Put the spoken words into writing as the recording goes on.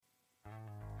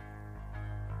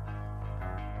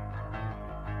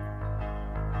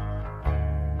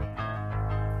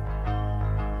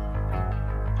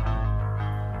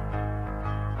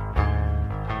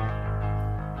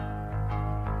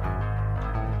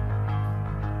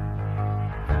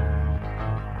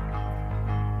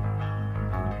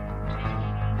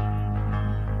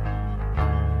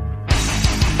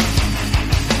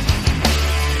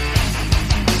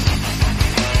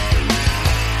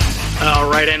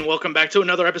right, and welcome back to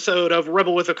another episode of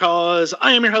Rebel with a Cause.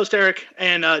 I am your host, Eric,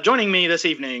 and joining me this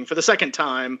evening for the second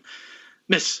time,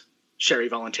 Miss Sherry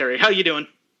Voluntary. How you doing?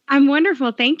 I'm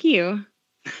wonderful, thank you.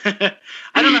 I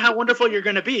don't know how wonderful you're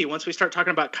going to be once we start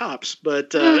talking about cops,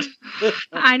 but...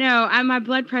 I know. My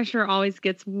blood pressure always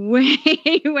gets way,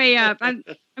 way up. I'm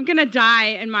going to die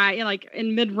in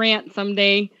mid-rant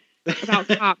someday about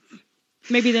cops.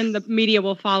 Maybe then the media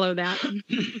will follow that.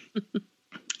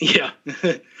 Yeah.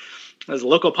 As a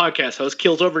local podcast host,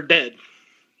 kills over dead.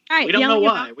 Right, we don't know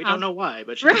why. We don't know why,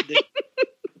 but she did.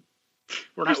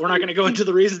 We're not going to go into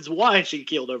the reasons why she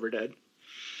keeled over dead.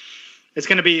 It's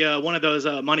going to be one of those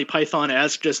Monty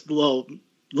Python-esque, just look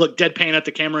deadpan at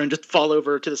the camera and just fall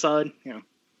over to the side. You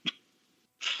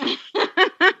know.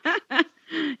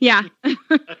 Yeah.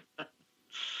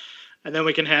 And then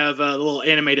we can have a little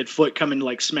animated foot come and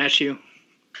like smash you,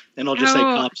 and I'll just say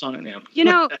cops on it now. You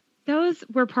know, those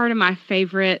were part of my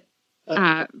favorite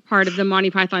part of the Monty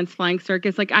Python's Flying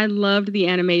Circus. Like, I loved the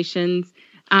animations.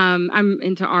 I'm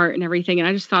into art and everything, and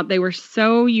I just thought they were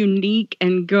so unique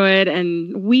and good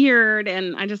and weird,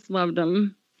 and I just loved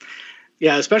them.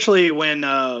 Yeah, especially when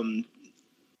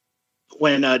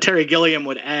Terry Gilliam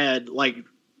would add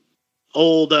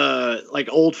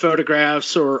old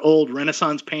photographs or old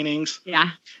Renaissance paintings.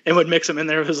 Yeah, and would mix them in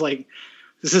there. It was like,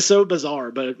 this is so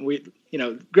bizarre, but we,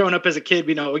 growing up as a kid,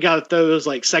 we got those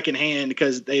like secondhand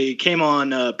because they came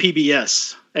on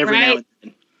PBS every now and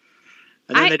then.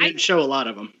 And then they didn't show a lot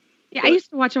of them. Yeah, but I used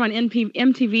to watch them on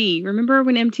MTV. Remember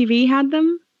when MTV had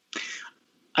them?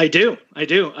 I do.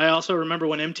 I also remember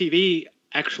when MTV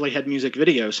actually had music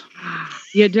videos.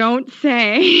 You don't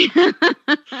say.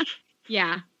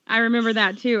 Yeah, I remember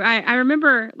that too. I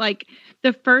remember like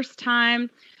the first time,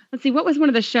 let's see, what was one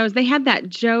of the shows? They had that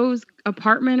Joe's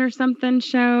Apartment or something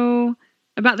show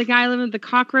about the guy living with the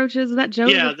cockroaches. Was that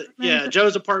Joe's Apartment?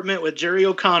 Joe's Apartment with Jerry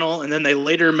O'Connell, and then they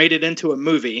later made it into a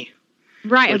movie.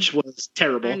 Right. Which was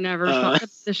terrible. I never saw it.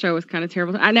 The show was kind of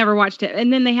terrible. I never watched it.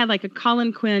 And then they had like a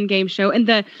Colin Quinn game show. And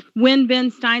the Win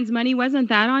Ben Stein's Money, wasn't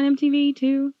that on MTV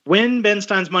too? Win Ben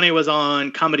Stein's Money was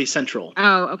on Comedy Central.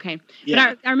 Oh, okay. Yeah.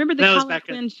 But I remember the Colin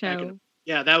Quinn show.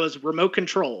 That was Remote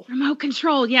Control. Remote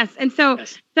Control, yes. And so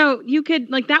you could,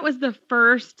 that was the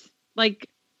first,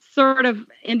 sort of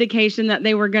indication that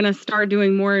they were going to start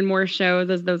doing more and more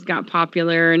shows as those got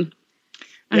popular. And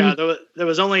yeah, there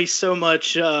was only so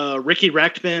much Ricky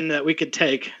Rackman that we could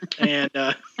take, and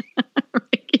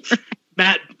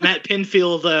Matt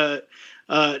Pinfield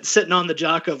sitting on the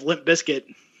jock of Limp Bizkit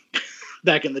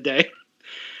back in the day.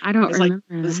 I don't remember.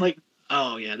 It was late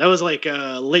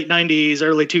 '90s,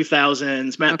 early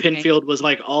 2000s. Matt Pinfield was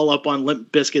all up on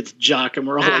Limp Bizkit's jock, and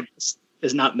we're all like, "This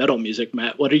is not metal music,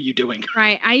 Matt. What are you doing?"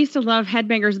 Right. I used to love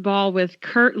Headbangers Ball with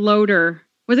Kurt Loder.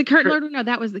 Was it Kurt Loder? No,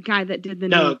 that was the guy that did the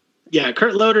news. Yeah,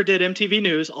 Kurt Loder did MTV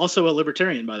News, also a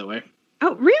libertarian, by the way.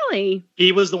 Oh, really?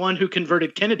 He was the one who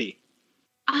converted Kennedy.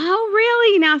 Oh,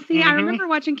 really? Now, see, I remember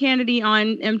watching Kennedy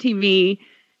on MTV,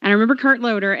 and I remember Kurt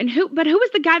Loder. And who was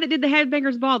the guy that did the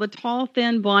Headbangers Ball, the tall,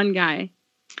 thin, blonde guy?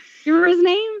 Do you remember his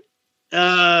name?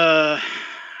 I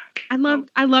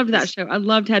loved that show. I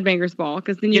loved Headbangers Ball,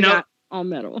 because then you got all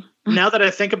metal. Now that I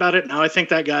think about it, I think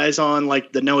that guy's on,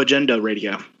 the No Agenda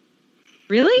radio.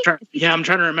 Really? I'm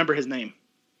trying to remember his name.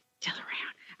 Still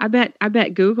around. I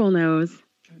bet Google knows.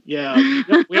 Yeah,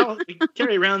 we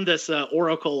carry around this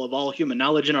oracle of all human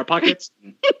knowledge in our pockets.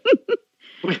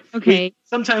 Okay.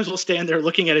 Sometimes we'll stand there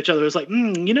looking at each other. It's like,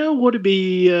 would it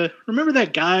be? Remember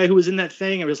that guy who was in that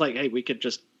thing? It was like, hey, we could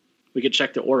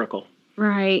check the oracle.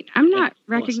 Right. I'm not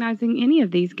recognizing any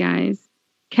of these guys.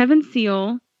 Kevin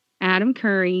Seal, Adam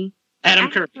Curry.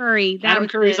 Adam Curry. Adam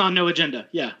Curry's on No Agenda.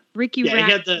 Yeah. Ricky.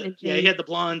 Yeah, he had the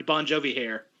blonde Bon Jovi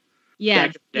hair.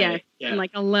 Yes, yes, and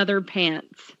a leather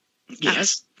pants.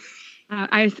 Yes.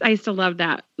 I used to love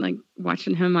that,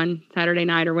 watching him on Saturday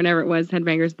night or whenever it was,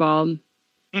 Headbangers Ball.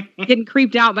 Getting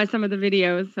creeped out by some of the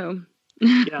videos, so.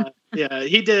 Yeah,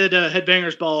 he did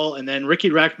Headbangers Ball, and then Ricky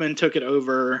Rackman took it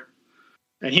over,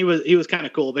 and he was kind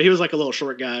of cool, but he was a little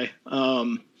short guy.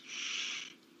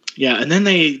 Yeah, and then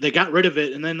they got rid of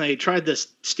it, and then they tried this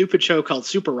stupid show called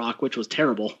Super Rock, which was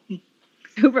terrible.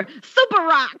 Super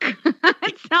Rock.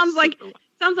 It sounds like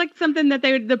something that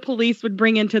the police would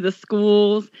bring into the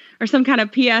schools, or some kind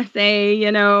of PSA,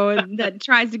 that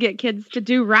tries to get kids to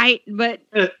do right. But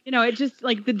it's just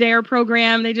like the DARE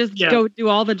program. They just go do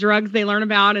all the drugs they learn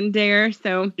about in DARE.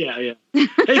 So yeah.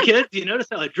 Hey kids, you notice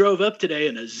how I drove up today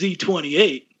in a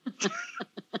Z28?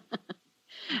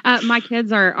 My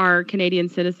kids are Canadian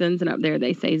citizens, and up there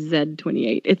they say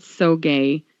Z28. It's so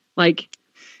gay.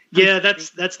 Yeah,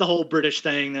 that's the whole British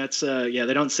thing. That's they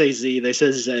don't say Z, they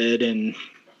say Z, and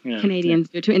Canadians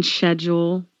do too. And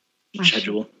schedule.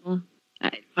 Schedule.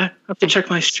 I have to check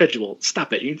my schedule.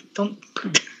 Stop it! You don't.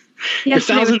 You're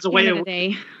thousands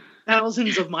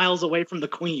of miles away from the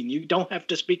Queen. You don't have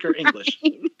to speak her English.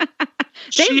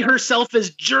 She herself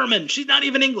is German. She's not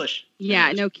even English.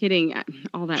 Yeah, no kidding.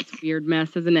 All that's weird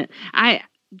mess, isn't it?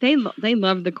 They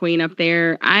love the Queen up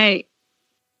there.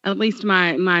 At least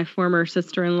my former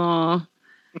sister-in-law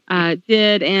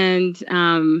did, and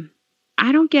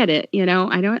I don't get it.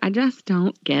 I just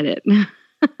don't get it.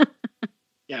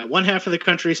 Yeah, one half of the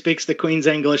country speaks the Queen's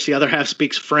English. The other half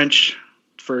speaks French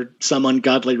for some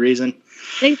ungodly reason.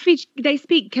 They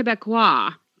speak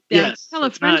Quebecois. Yes, tell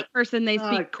a French person they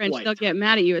speak French, they'll get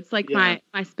mad at you. It's like my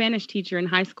Spanish teacher in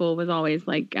high school was always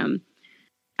like,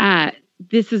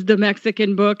 this is the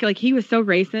Mexican book. Like, he was so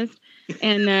racist.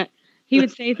 And he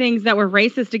would say things that were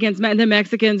racist against the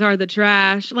Mexicans are the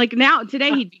trash. Like,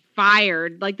 today he'd be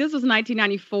fired. Like, this was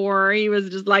 1994. He was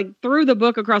just like, threw the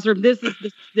book across the room. This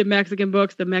is the Mexican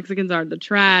books. The Mexicans are the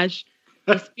trash.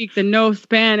 They speak the no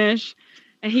Spanish.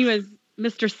 And he was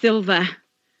Mr. Silva.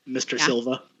 Mr.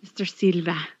 Silva. Mr.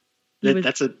 Silva.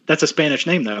 That's a Spanish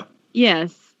name, though.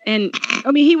 Yes. And,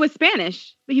 I mean, he was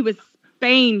Spanish, but he was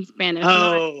Spanish,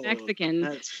 not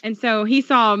Mexican. And so he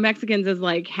saw Mexicans as,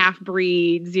 like,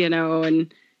 half-breeds, and I mean,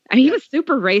 he was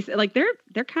super racist. Like,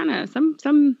 they're kind of,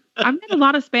 some I've met a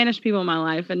lot of Spanish people in my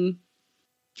life, and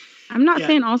I'm not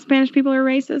saying all Spanish people are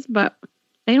racist, but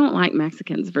they don't like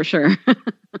Mexicans, for sure.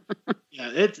 Yeah,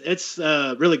 it's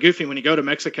really goofy when you go to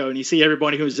Mexico and you see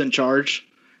everybody who's in charge.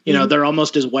 They're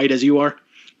almost as white as you are.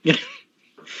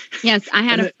 Yes, I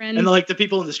had a friend. And like the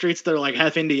people in the streets, they're like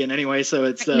half Indian anyway, so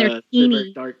it's they're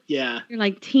very dark. Yeah, they're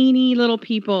like teeny little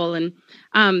people. And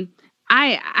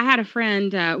I had a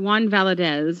friend, Juan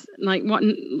Valadez,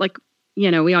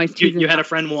 we always tease him. You had a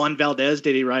friend, Juan Valdez.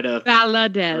 Did he write a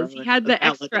Valadez? He had the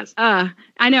extra.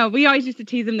 I know. We always used to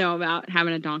tease him though about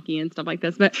having a donkey and stuff like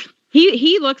this, but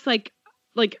he looks like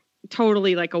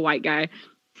totally like a white guy.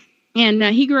 And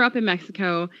he grew up in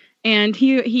Mexico, and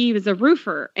he was a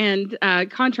roofer and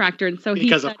contractor, and so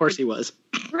of course he was.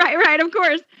 Right, of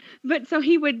course. But so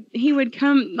he would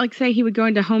come, like, say he would go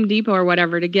into Home Depot or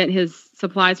whatever to get his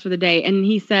supplies for the day, and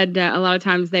he said a lot of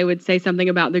times they would say something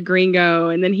about the gringo,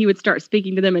 and then he would start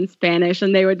speaking to them in Spanish,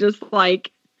 and they would just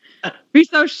like be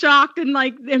so shocked and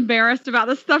like embarrassed about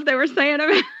the stuff they were saying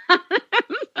about him.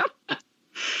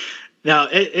 Now,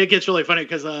 it gets really funny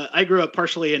because I grew up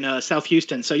partially in South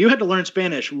Houston, so you had to learn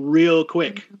Spanish real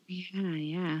quick.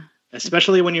 Yeah.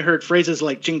 Especially when you heard phrases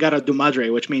like chingada tu madre,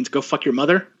 which means go fuck your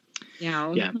mother.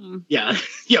 Yeah.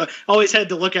 Yeah. Always had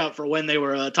to look out for when they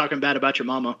were talking bad about your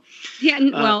mama. Yeah,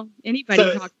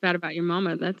 anybody talks bad about your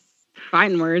mama, that's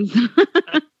fighting words.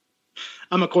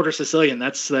 I'm a quarter Sicilian.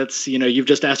 That's you've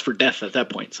just asked for death at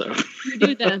that point, so.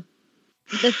 You do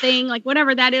the thing, like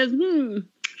whatever that is.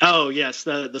 Oh, yes,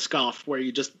 the scoff, where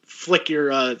you just flick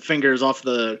your fingers off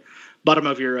the bottom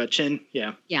of your chin.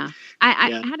 Yeah. Yeah.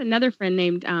 I had another friend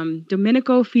named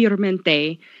Domenico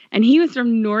Fiormente, and he was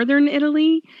from northern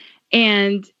Italy.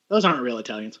 And those aren't real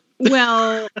Italians.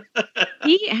 Well,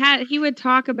 he would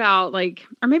talk about, like,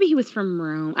 or maybe he was from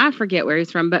Rome. I forget where he's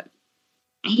from, but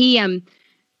he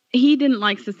didn't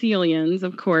like Sicilians,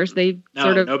 of course.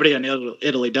 Nobody in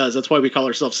Italy does. That's why we call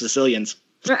ourselves Sicilians.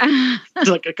 It's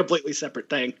like a completely separate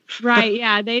thing. Right.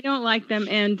 Yeah. They don't like them.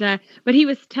 And, but he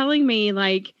was telling me,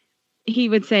 like, he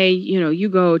would say, you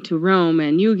go to Rome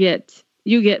and you get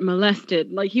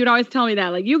molested. Like, he would always tell me that,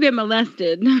 like, you get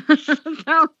molested.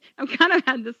 So I've kind of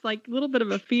had this like little bit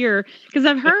of a fear, because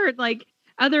I've heard like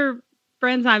other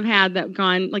friends I've had that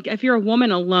gone, like, if you're a woman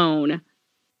alone,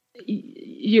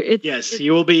 you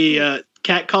will be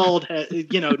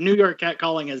catcalled. New York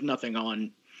catcalling has nothing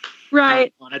on.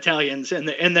 Right. On Italians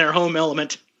in their home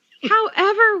element.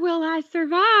 However will I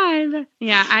survive?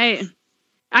 Yeah,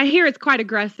 I hear it's quite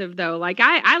aggressive though. Like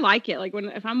I like it. Like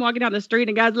if I'm walking down the street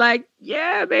and guys like,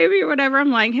 yeah, baby, or whatever,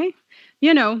 I'm like, hey,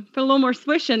 put a little more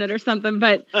swish in it or something.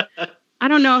 But I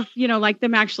don't know if, like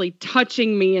them actually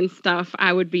touching me and stuff,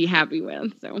 I would be happy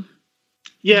with. So.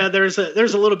 Yeah, there's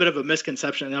a little bit of a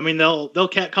misconception. I mean, they'll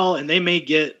catcall and they may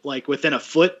get like within a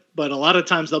foot, but a lot of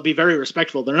times they'll be very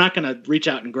respectful. They're not going to reach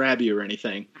out and grab you or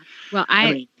anything. Well,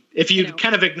 I mean, if you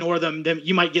kind of ignore them, then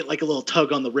you might get like a little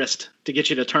tug on the wrist to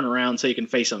get you to turn around so you can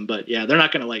face them. But yeah, they're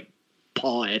not going to like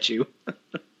paw at you.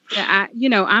 Yeah,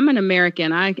 I'm an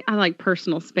American. I like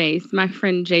personal space. My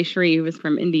friend Jay Shree, who was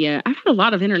from India, I've had a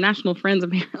lot of international friends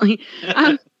apparently.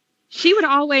 She would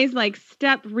always like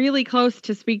step really close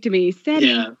to speak to me,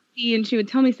 and she would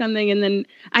tell me something, and then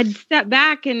I'd step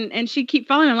back and she'd keep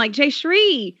following. I'm like, Jay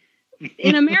Shree,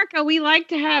 in America, we like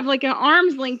to have like an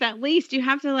arm's length at least. You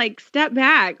have to like step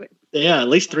back. Yeah, at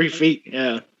least 3 feet.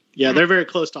 Yeah, they're very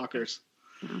close talkers.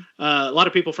 A lot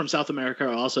of people from South America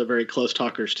are also very close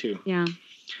talkers too. Yeah.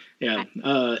 Yeah.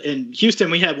 In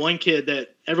Houston, we had one kid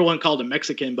that everyone called him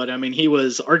Mexican, but I mean, he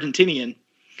was Argentinian,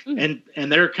 and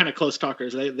they're kind of close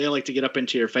talkers. They like to get up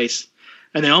into your face,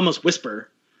 and they almost whisper.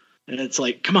 And it's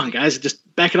like, come on, guys,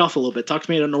 just back it off a little bit. Talk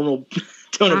to me in a normal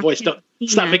tone of voice. Don't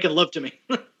stop making love to me.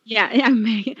 Yeah,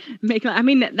 make. I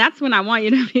mean, that's when I want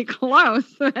you to be close.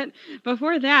 But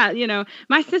before that,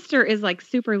 my sister is like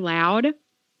super loud,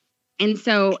 and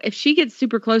so if she gets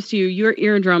super close to you, your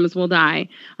eardrums will die.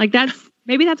 Like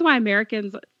maybe that's why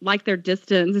Americans like their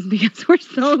distance, is because we're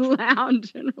so loud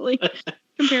generally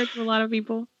compared to a lot of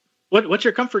people. What's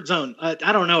your comfort zone? I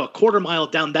don't know, a quarter mile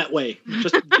down that way.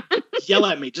 Just yell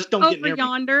at me. Just don't get near me.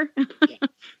 Over yonder. Yeah.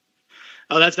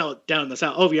 Oh, that's not down in the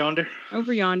south. Over yonder.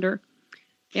 Over yonder.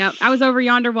 Yeah, I was over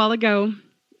yonder a while ago.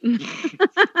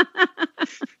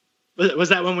 Was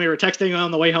that when we were texting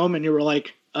on the way home and you were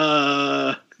like,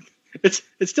 it's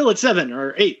still at 7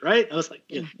 or 8, right? I was like,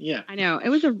 yeah. I know. It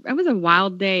was a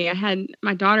wild day.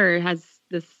 My daughter has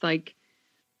this like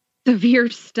severe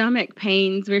stomach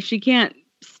pains where she can't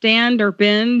stand or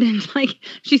bend, and like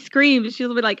she screams.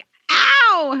 She'll be like,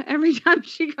 ow, every time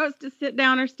she goes to sit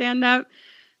down or stand up.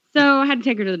 So I had to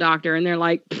take her to the doctor, and they're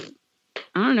like,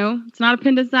 I don't know, it's not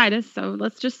appendicitis, so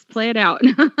let's just play it out.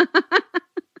 Okay.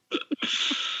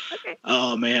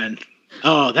 Oh man.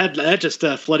 Oh, that just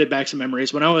flooded back some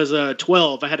memories. When I was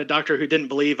 12, I had a doctor who didn't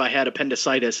believe I had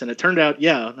appendicitis, and it turned out,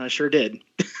 yeah, I sure did.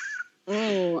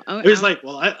 It was like,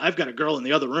 well, I've got a girl in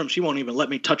the other room. She won't even let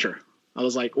me touch her. I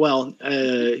was like, well,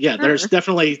 yeah, there's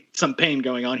definitely some pain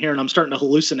going on here, and I'm starting to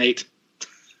hallucinate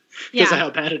because of how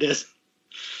bad it is.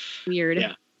 Weird.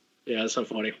 Yeah, it's so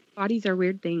funny. Bodies are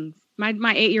weird things. My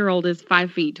 8-year-old is 5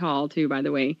 feet tall too, by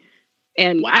the way,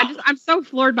 and wow. I'm so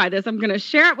floored by this. I'm going to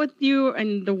share it with you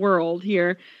and the world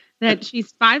here that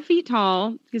she's 5 feet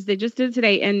tall, because they just did it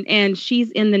today, and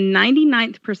she's in the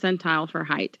 99th percentile for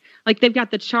height. Like they've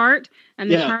got the chart, and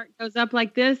the chart goes up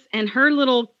like this, and her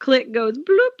little click goes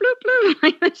bloop, bloop, bloop,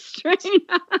 like this straight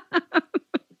up.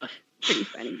 Pretty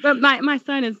funny. But my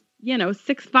son is,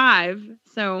 6'5",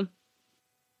 so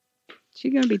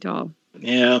she's going to be tall.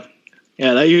 Yeah,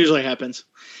 that usually happens.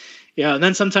 Yeah, and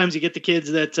then sometimes you get the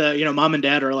kids that, mom and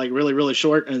dad are like really, really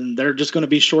short, and they're just going to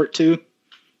be short too.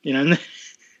 And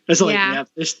it's like,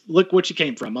 just look what you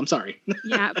came from. I'm sorry.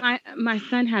 Yeah, my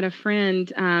son had a friend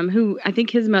who I think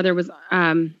his mother was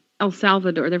El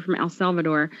Salvador. They're from El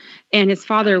Salvador, and his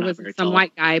father was some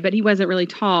white guy, but he wasn't really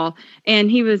tall. And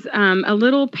he was a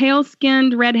little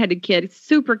pale-skinned, redheaded kid,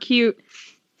 super cute,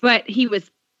 but he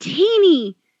was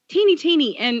teeny.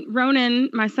 And Ronan,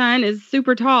 my son, is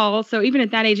super tall. So even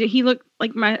at that age, he looked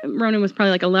like Ronan was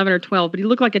probably like 11 or 12, but he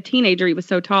looked like a teenager. He was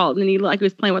so tall. And then he looked like he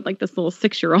was playing with like this little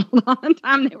 6-year-old all the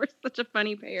time. They were such a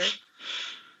funny pair.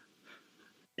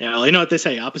 Yeah, well, you know what they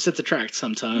say, opposites attract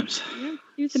sometimes. Yeah,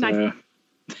 he was a nice one.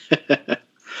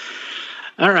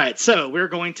 All right, so we're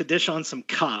going to dish on some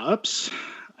cops.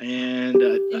 And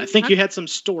I think you had some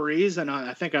stories, and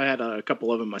I think I had a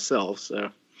couple of them myself.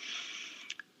 So.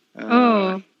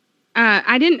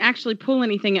 I didn't actually pull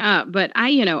anything up, but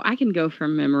I can go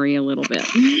from memory a little bit.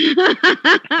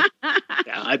 Yeah,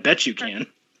 I bet you can.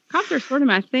 Cops are sort of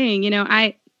my thing.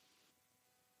 I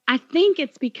think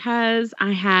it's because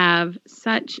I have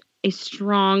such a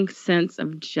strong sense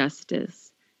of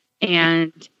justice,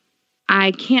 and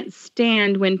I can't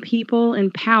stand when people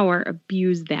in power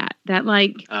abuse that. That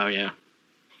like, oh yeah,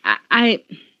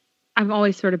 I've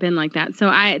always sort of been like that. So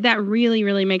that really,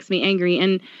 really makes me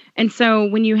angry. And so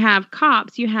when you have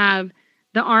cops, you have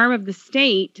the arm of the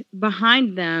state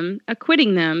behind them,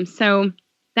 acquitting them. So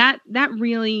that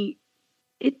really,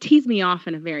 it tees me off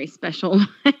in a very special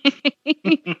way.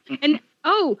 And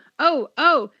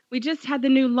we just had the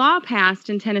new law passed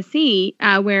in Tennessee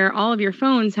where all of your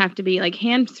phones have to be like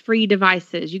hands-free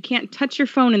devices. You can't touch your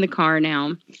phone in the car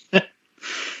now.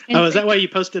 Is that why you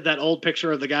posted that old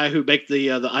picture of the guy who baked the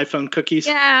iPhone cookies?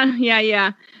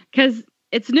 Yeah. Because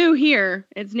it's new here.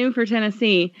 It's new for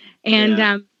Tennessee. And,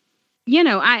 I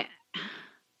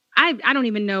don't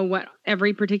even know what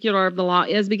every particular of the law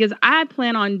is, because I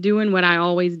plan on doing what I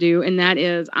always do. And that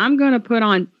is I'm going to put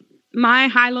on my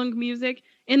Heilung music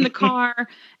in the car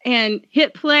and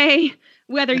hit play,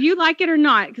 whether you like it or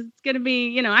not, because it's going to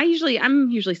be, I'm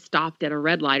usually stopped at a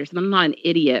red light or something. I'm not an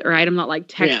idiot, right? I'm not like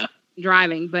texting.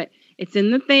 Driving, but it's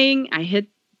in the thing. I hit,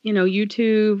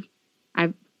 YouTube.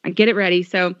 I get it ready.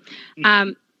 So,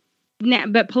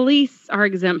 but police are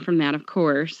exempt from that, of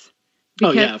course.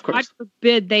 Because, oh yeah, of course. God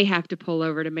forbid they have to pull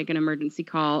over to make an emergency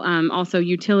call. Also,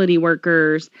 utility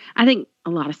workers. I think a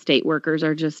lot of state workers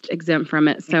are just exempt from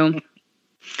it. So,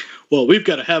 well, we've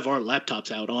got to have our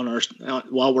laptops out on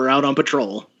while we're out on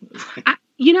patrol.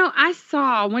 I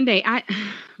saw one day.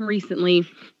 Recently,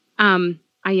 I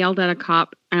yelled at a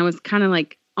cop, and I was kind of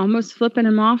like almost flipping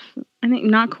him off. I think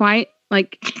not quite.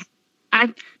 Like,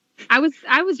 I was.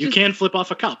 You just, can flip off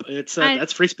a cop. It's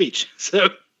that's free speech. So.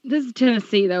 This is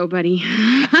Tennessee, though, buddy.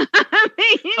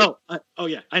 Oh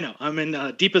yeah, I know. I'm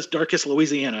in deepest, darkest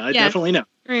Louisiana. I definitely know.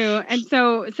 True, and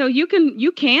so you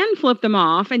can flip them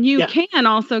off, and you can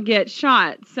also get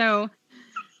shot. So,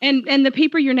 and the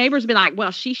people, your neighbors, be like,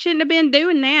 "Well, she shouldn't have been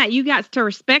doing that. You got to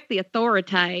respect the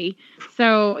authority."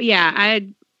 So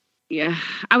I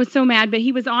was so mad, but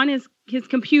he was on his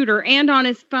computer and on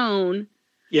his phone.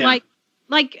 Yeah.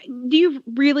 Like, do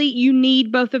you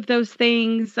need both of those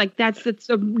things? Like, it's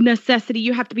a necessity.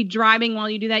 You have to be driving while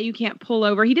you do that. You can't pull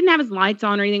over. He didn't have his lights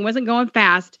on or anything. Wasn't going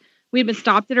fast. We had been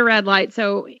stopped at a red light.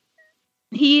 So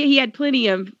he had plenty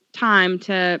of time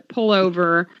to pull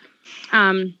over.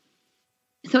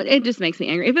 So it just makes me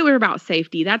angry. If it were about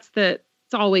safety, it's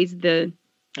always the...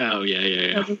 Oh,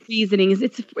 yeah. The reasoning is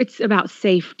it's about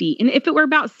safety. And if it were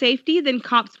about safety, then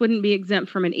cops wouldn't be exempt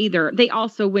from it either. They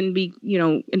also wouldn't be,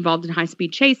 involved in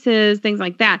high-speed chases, things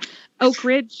like that. Oak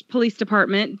Ridge Police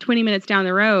Department, 20 minutes down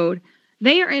the road,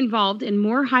 they are involved in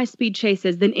more high-speed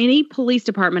chases than any police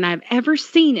department I've ever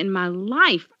seen in my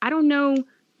life. I don't know.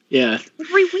 Yeah.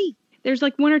 Every week, there's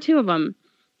like one or two of them.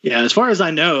 Yeah, as far as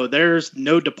I know, there's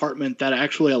no department that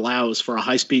actually allows for a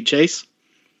high-speed chase.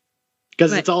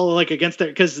 Because it's all like against there,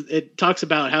 because it talks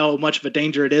about how much of a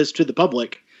danger it is to the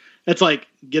public. It's like,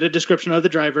 get a description of the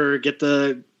driver, get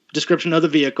the description of the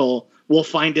vehicle. We'll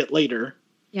find it later.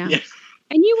 Yeah.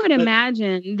 And you would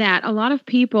imagine that a lot of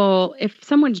people, if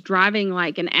someone's driving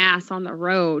like an ass on the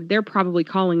road, they're probably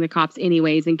calling the cops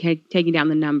anyways and taking down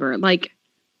the number. Like,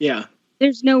 yeah,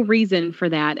 there's no reason for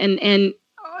that. And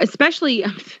especially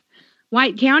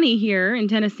White County here in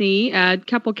Tennessee, a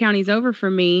couple counties over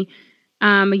from me,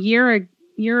 a year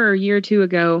or two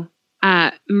ago,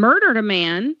 murdered a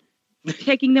man,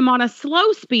 taking them on a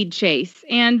slow speed chase.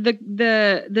 And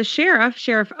the sheriff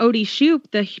Odie Shoup,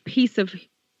 the piece of,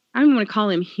 I don't even want to call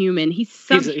him human. He's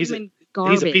subhuman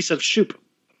garbage. He's a piece of Shoup.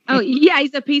 Oh yeah,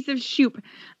 he's a piece of Shoup.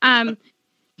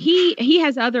 He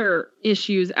has other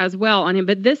issues as well on him,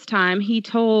 but this time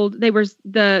they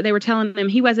were telling him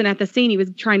he wasn't at the scene. He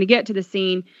was trying to get to the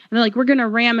scene, and they're like, "We're going to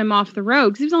ram him off the road,"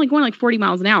 because he was only going like 40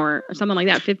 miles an hour or something like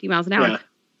that, 50 miles an hour.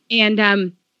 Yeah.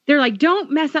 And they're like,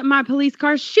 "Don't mess up my police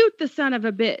car! Shoot the son of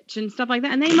a bitch!" and stuff like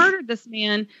that. And they murdered this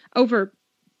man over,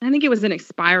 I think it was an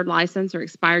expired license or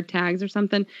expired tags or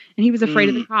something, and he was afraid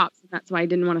of the cops, and that's why he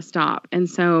didn't want to stop. And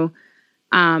so,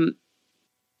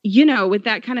 with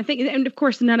that kind of thing. And of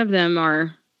course, none of them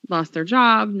lost their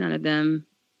job. None of them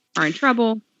are in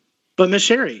trouble. But Miss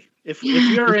Sherry, if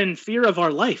you're in fear of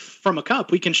our life from a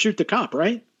cop, we can shoot the cop,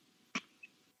 right?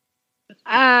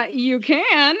 You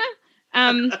can.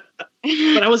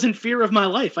 But I was in fear of my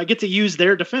life. I get to use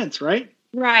their defense, right?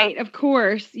 Right. Of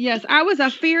course. Yes. I was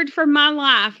feared for my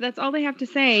life. That's all they have to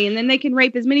say. And then they can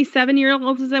rape as many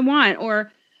 7-year-olds as they want.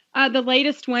 Or, the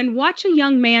latest one, watch a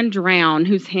young man drown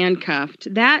who's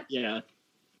handcuffed. That, yeah.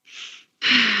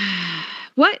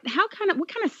 What kind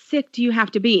of sick do you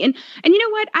have to be? And you know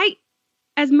what?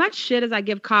 As much shit as I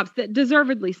give cops, that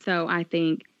deservedly so, I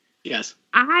think. Yes.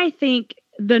 I think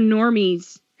the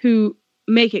normies who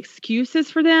make excuses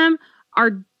for them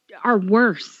are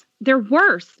worse. They're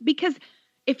worse because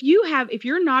if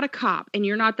you're not a cop and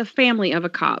you're not the family of a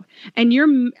cop and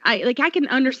I can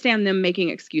understand them making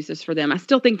excuses for them. I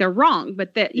still think they're wrong,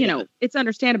 but that, it's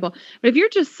understandable. But if you're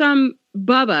just some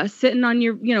bubba sitting on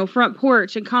your, front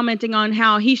porch and commenting on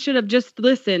how he should have just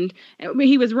listened,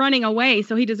 he was running away,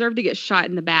 so he deserved to get shot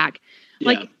in the back. Yeah.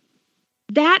 Like,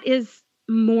 that is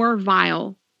more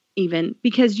vile even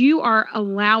because you are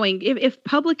allowing, if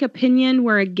public opinion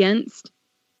were against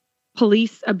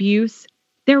police abuse,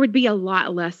 there would be a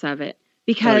lot less of it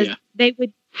because they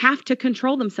would have to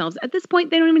control themselves. At this point,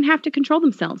 they don't even have to control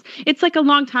themselves. It's like a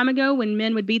long time ago when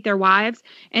men would beat their wives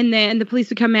and then the police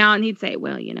would come out and he'd say,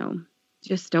 well,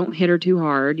 just don't hit her too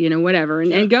hard, whatever,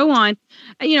 and go on,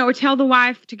 or tell the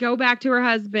wife to go back to her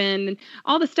husband and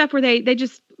all the stuff where they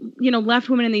just, left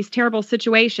women in these terrible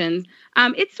situations.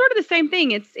 It's sort of the same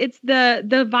thing. It's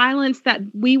the violence that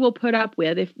we will put up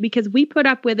with because we put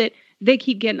up with it, they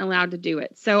keep getting allowed to do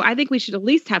it. So I think we should at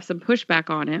least have some pushback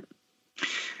on it.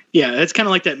 Yeah, it's kind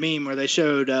of like that meme where they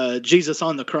showed Jesus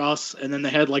on the cross, and then they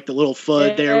had like the little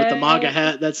FUD there with the MAGA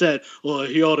hat that said, well,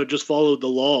 he ought to just follow the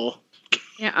law.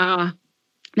 Yeah.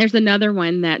 There's another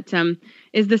one that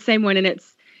is the same one, and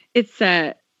it's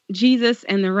Jesus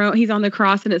and he's on the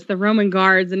cross, and it's the Roman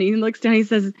guards, and he looks down, he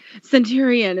says,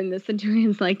 "Centurion," and the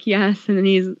centurion's like, "Yes," and then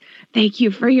he's, "Thank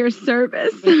you for your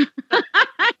service."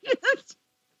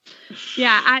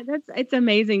 It's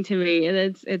amazing to me.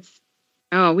 It's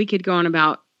we could go on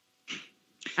about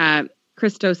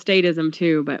Christostatism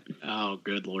too, but oh,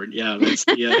 good Lord, yeah, that's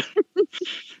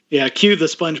yeah. Cue the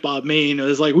SpongeBob meme.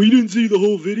 It's like, we didn't see the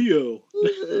whole video.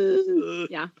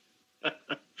 Yeah.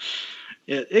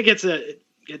 Yeah, it gets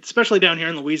especially down here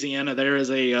in Louisiana, there is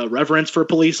a reverence for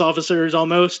police officers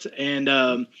almost, and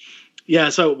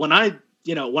so when I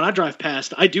drive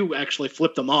past, I do actually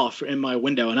flip them off in my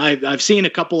window, and I've seen a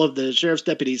couple of the sheriff's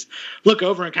deputies look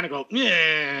over and kind of go,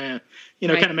 yeah, right.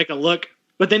 Kind of make a look,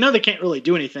 but they know they can't really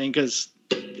do anything because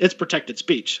it's protected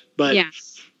speech. But yeah,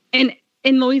 and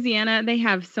in Louisiana, they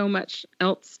have so much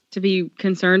else to be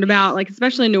concerned about, like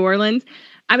especially in New Orleans.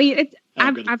 I mean,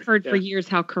 I've heard for years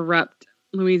how corrupt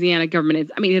Louisiana government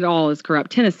is. I mean, it all is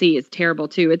corrupt. Tennessee is terrible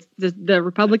too. It's the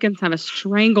Republicans have a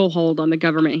stranglehold on the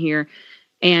government here.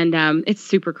 And it's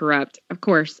super corrupt, of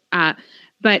course.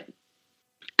 But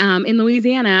in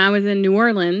Louisiana, I was in New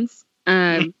Orleans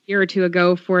a year or two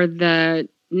ago for the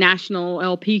National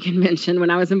LP convention when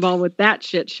I was involved with that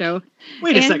shit show.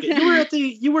 Wait a second.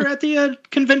 You were at the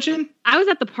convention? I was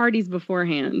at the parties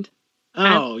beforehand.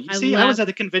 Oh, I was at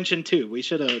the convention too. We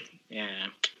should have. Yeah.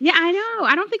 Yeah, I know.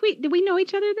 I don't think did we know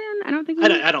each other then? I don't think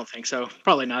I don't think so.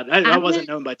 Probably not. I wasn't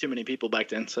known by too many people back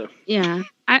then. So yeah,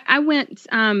 I went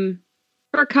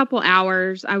for a couple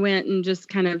hours. I went and just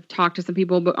kind of talked to some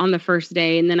people, but on the first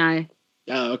day, and then I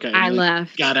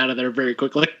left. Got out of there very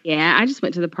quickly. Yeah, I just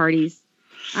went to the parties.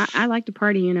 I like to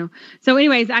party, So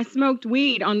anyways, I smoked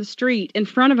weed on the street in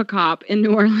front of a cop in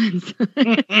New Orleans.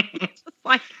 Just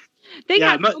like, they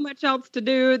got so much else to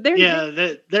do.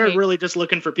 They're really just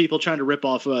looking for people trying to rip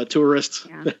off tourists.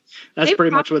 Yeah. That's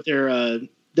pretty much what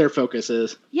their focus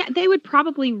is. Yeah, they would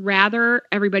probably rather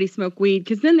everybody smoke weed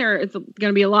because then it's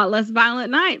going to be a lot less violent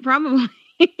night, probably.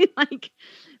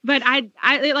 But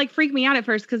it like freaked me out at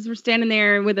first because we're standing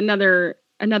there with another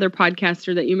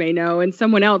podcaster that you may know and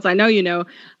someone else I know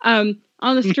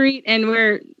on the street, and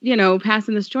we're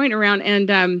passing this joint around,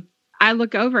 and I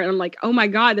look over and I'm like, oh my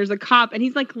God, there's a cop, and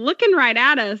he's like looking right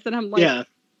at us, and I'm like,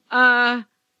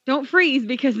 don't freeze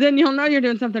because then you'll know you're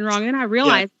doing something wrong. And then I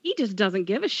realized he just doesn't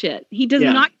give a shit. He does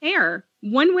not care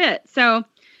one whit. So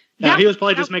he was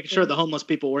probably just making sure the homeless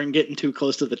people weren't getting too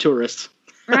close to the tourists.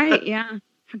 Right. Yeah.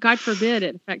 God forbid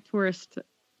it affect touristism.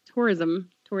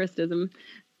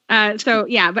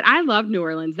 But I love New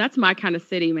Orleans. That's my kind of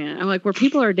city, man. I'm like, where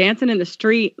people are dancing in the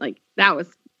street. Like that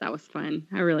was fun.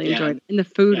 I really enjoyed it. And the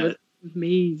food was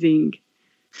amazing.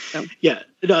 So. Yeah.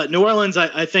 New Orleans,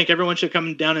 I think everyone should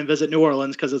come down and visit New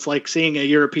Orleans because it's like seeing a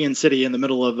European city in the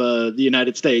middle of the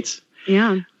United States.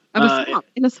 Yeah.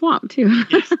 In a swamp too.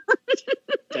 Yes.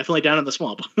 Definitely down in the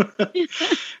swamp.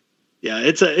 Yeah,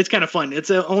 it's kind of fun.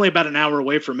 It's only about an hour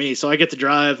away from me, so I get to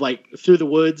drive like through the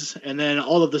woods, and then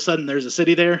all of a sudden there's a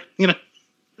city there.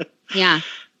 Yeah.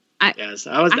 I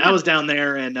was down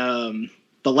there, and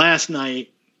the last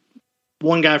night,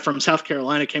 one guy from South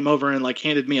Carolina came over and like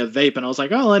handed me a vape, and I was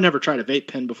like, "Oh, I never tried a vape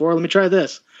pen before. Let me try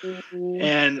this." Mm-hmm.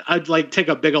 And I'd like take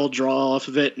a big old draw off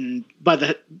of it, and by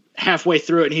the halfway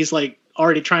through it, and he's like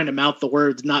already trying to mouth the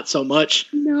words "not so much."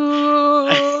 No.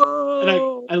 And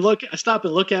I stop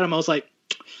and look at him. I was like,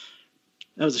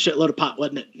 "That was a shitload of pot,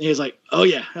 wasn't it?" And he was like, "Oh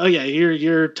yeah.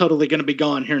 You're totally gonna be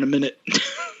gone here in a minute."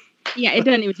 Yeah, it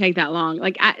doesn't even take that long.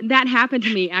 Like that happened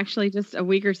to me actually just a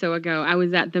week or so ago. I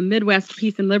was at the Midwest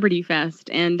Peace and Liberty Fest,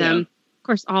 and of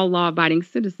course, all law-abiding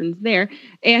citizens there.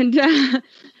 And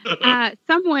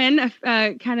someone,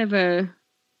 kind of a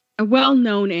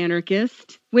well-known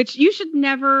anarchist, which you should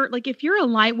never, like, if you're a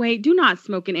lightweight, do not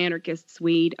smoke an anarchist's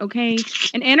weed, okay?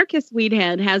 An anarchist weed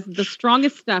head has the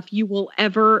strongest stuff you will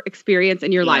ever experience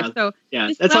in your life. So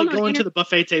that's like going to the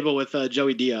buffet table with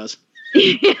Joey Diaz.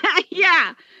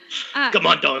 Yeah. Come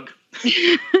on, dog.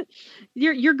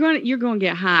 You're going to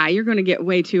get high. You're going to get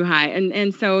way too high.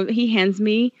 And so he hands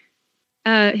me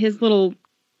his little vape.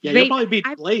 You'll probably be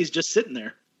blazed just sitting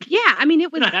there. Yeah, I mean,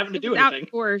 it was not having to do anything.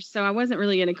 Outdoors, so I wasn't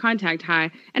really getting contact high.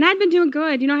 And I'd been doing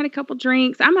good. I had a couple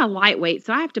drinks. I'm a lightweight,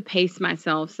 so I have to pace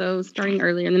myself. So starting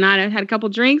earlier in the night, I had a couple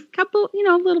drinks, a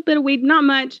little bit of weed, not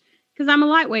much, because I'm a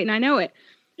lightweight and I know it.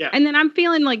 Yeah. And then I'm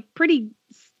feeling like pretty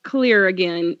clear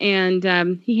again. And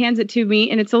he hands it to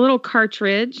me, and it's a little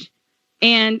cartridge.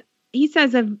 And he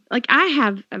says, I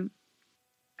have a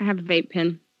vape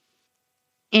pen.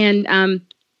 And,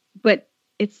 but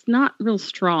it's not real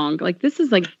strong. Like this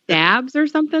is like dabs or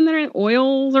something that are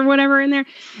oils or whatever in there.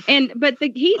 But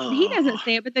he doesn't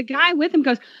say it, but the guy with him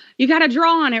goes, you got to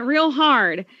draw on it real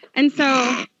hard. And so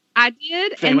I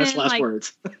did. Famous and then, last like,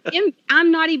 words.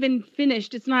 I'm not even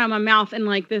finished. It's not on my mouth. And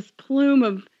like this plume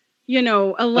of,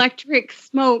 electric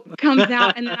smoke comes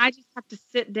out, and then I just have to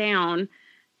sit down.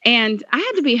 And I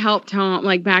had to be helped home,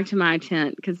 like back to my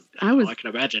tent, because I can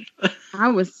imagine.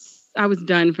 I was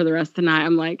done for the rest of the night.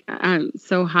 I'm like, I'm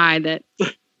so high that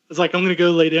it's like, I'm going to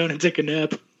go lay down and take a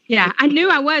nap. Yeah, I knew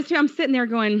I was too. I'm sitting there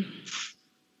going,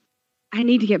 I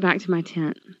need to get back to my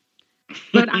tent.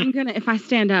 But if I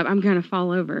stand up, I'm going to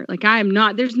fall over. Like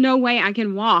there's no way I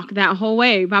can walk that whole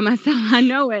way by myself. I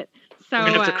know it. So I'm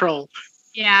going to have to crawl.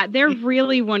 Yeah, they're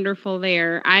really wonderful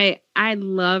there. I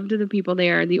loved the people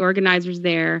there. The organizers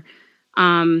there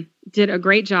did a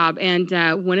great job. And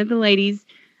one of the ladies,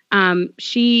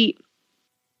 they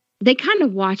kind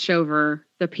of watch over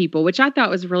the people, which I thought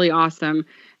was really awesome.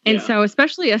 And so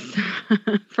especially us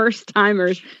first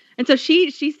timers. And so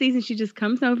she sees and she just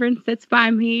comes over and sits by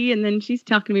me. And then she's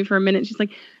talking to me for a minute. She's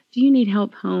like, do you need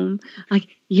help home? Like,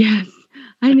 yes.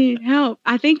 I need help.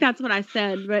 I think that's what I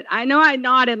said, but I know I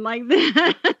nodded like this.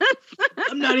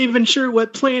 I'm not even sure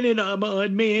what planet I'm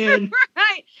on, man.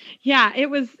 Right. Yeah,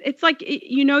 it's like,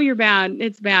 you're bad.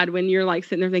 It's bad when you're like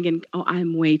sitting there thinking, oh,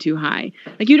 I'm way too high.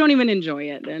 Like you don't even enjoy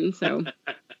it then. So,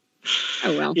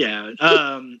 oh well. Yeah.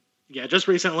 Just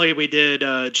recently we did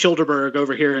Childerberg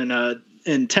over here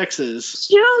in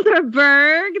Texas.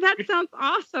 Childerberg? That sounds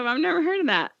awesome. I've never heard of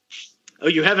that. Oh,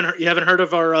 you haven't heard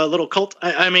of our little cult? South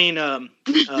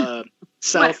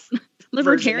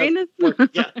libertarianism.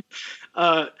 Yeah.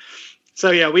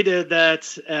 So we did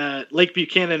that at Lake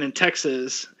Buchanan in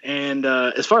Texas, and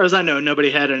as far as I know,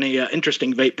 nobody had any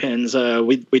interesting vape pens.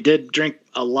 We did drink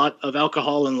a lot of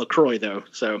alcohol and LaCroix though.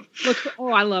 So.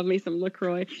 I love me some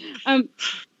LaCroix.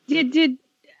 Did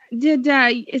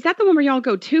is that the one where y'all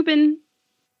go tubing?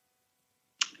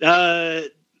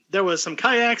 There was some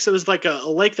kayaks. It was like a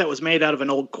lake that was made out of an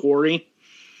old quarry.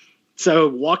 So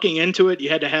walking into it, you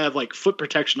had to have like foot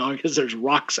protection on because there's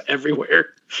rocks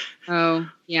everywhere. Oh,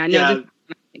 yeah. No, that's what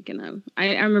I'm thinking of.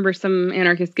 I remember some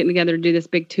anarchists getting together to do this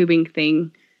big tubing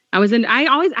thing.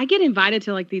 I get invited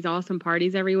to like these awesome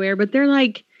parties everywhere, but they're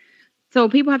like, so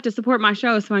people have to support my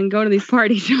show so I can go to these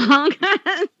parties. I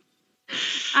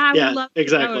would love to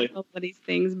go to all of these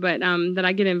things, but that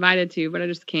I get invited to, but I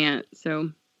just can't.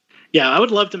 So. Yeah, I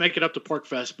would love to make it up to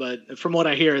PorcFest, but from what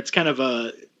I hear, it's kind of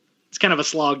a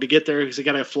slog to get there because you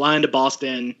got to fly into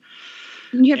Boston.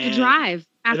 You have to drive.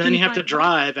 And then you have to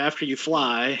drive after you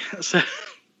fly. So.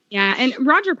 Yeah, and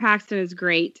Roger Paxton is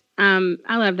great. I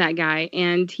love that guy,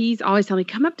 and he's always telling me,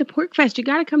 "Come up to PorcFest. You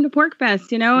got to come to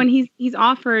PorcFest," And he's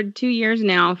offered 2 years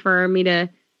now for me to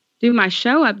do my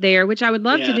show up there, which I would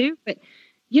love to do, but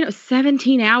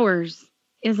 17 hours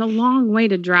is a long way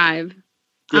to drive.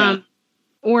 Yeah.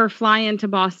 Or fly into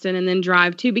Boston and then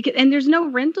drive too, and there's no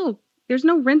rental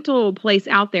place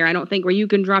out there, I don't think, where you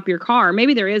can drop your car.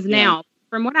 Maybe there is now.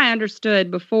 From what I understood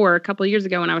before, a couple of years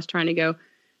ago when I was trying to go,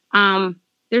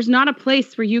 there's not a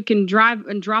place where you can drive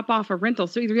and drop off a rental.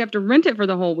 So either you have to rent it for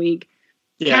the whole week,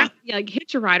 like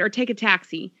hitch a ride, or take a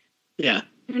taxi. Yeah,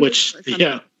 which So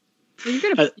you're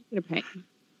gonna pay.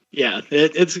 Yeah,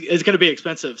 it's going to be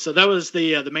expensive. So that was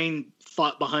the main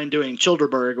thought behind doing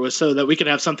Childerberg, was so that we could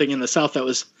have something in the South that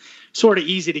was sort of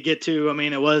easy to get to. I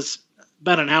mean, it was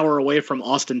about an hour away from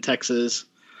Austin, Texas.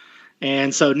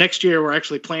 And so next year we're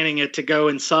actually planning it to go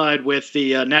inside with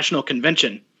the National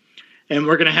Convention. And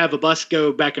we're going to have a bus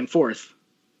go back and forth.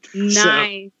 Nice.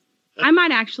 So, I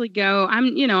might actually go.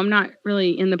 I'm not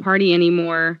really in the party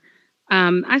anymore.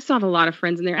 I still have a lot of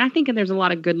friends in there. I think there's a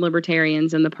lot of good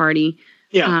libertarians in the party.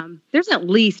 Yeah. There's at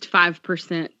least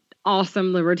 5%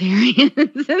 awesome libertarians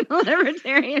in the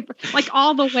libertarian, like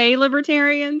all the way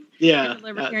libertarians. Yeah. In the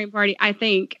Libertarian Party. I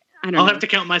think. I'll have to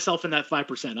count myself in that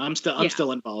 5%. I'm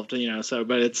still involved, So,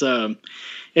 but it's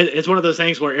one of those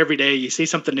things where every day you see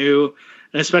something new,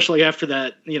 and especially after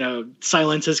that,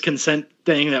 silence is consent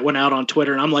thing that went out on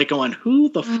Twitter, and I'm like going, who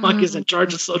the fuck is in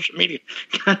charge of social media?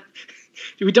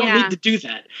 We don't need to do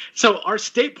that. So our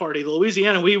state party,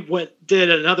 Louisiana, we did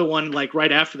another one like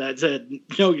right after that, said,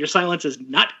 no, your silence is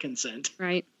not consent.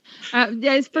 Right.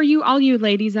 As for you, all you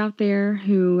ladies out there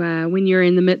who, when you're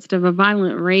in the midst of a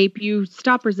violent rape, you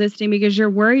stop resisting because you're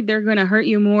worried they're going to hurt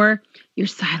you more. Your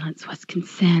silence was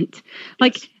consent.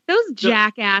 Like those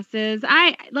jackasses.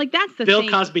 That's the Bill thing.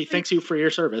 Cosby thanks you for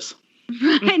your service.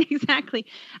 Right, exactly.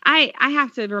 I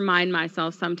have to remind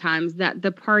myself sometimes that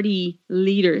the party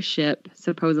leadership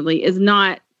supposedly is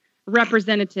not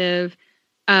representative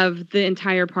of the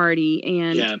entire party.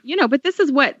 And, but this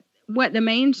is what the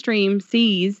mainstream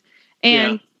sees.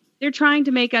 And they're trying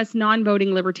to make us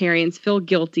non-voting libertarians feel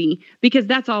guilty, because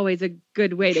that's always a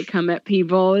good way to come at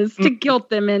people, is to guilt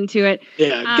them into it.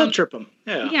 Yeah, guilt trip them.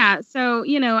 Yeah. Yeah. So,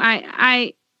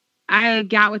 I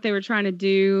got what they were trying to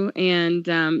do. And,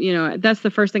 that's the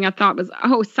first thing I thought was,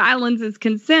 oh, silence is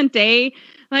consent, eh?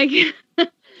 Like,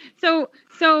 so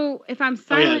if I'm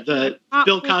silent. The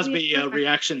Bill Cosby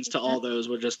reactions to all those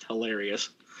were just hilarious.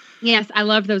 Yes, I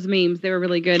love those memes. They were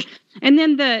really good. And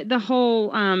then the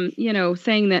whole,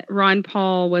 saying that Ron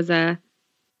Paul was a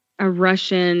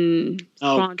Russian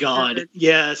sponsor. Oh God,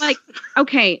 yes. Like,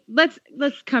 okay, let's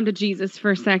come to Jesus for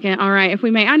a second. All right, if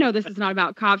we may. I know this is not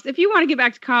about cops. If you want to get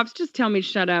back to cops, just tell me to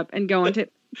shut up and go into.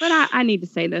 But I need to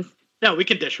say this. No, we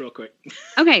can dish real quick.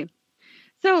 Okay,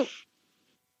 so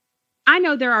I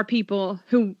know there are people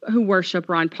who worship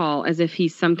Ron Paul as if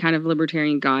he's some kind of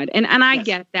libertarian god. And I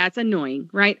get that's annoying,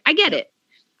 right? I get it.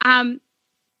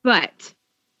 But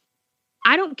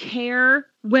I don't care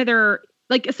whether,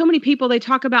 like, so many people, they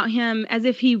talk about him as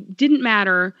if he didn't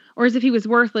matter or as if he was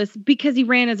worthless because he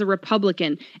ran as a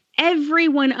Republican.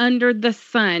 Everyone under the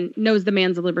sun knows the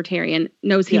man's a libertarian,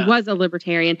 knows he was a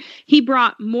libertarian. He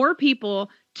brought more people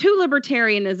to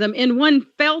libertarianism in one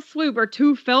fell swoop or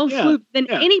two fell swoop than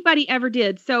anybody ever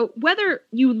did. So whether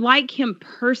you like him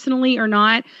personally or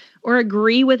not, or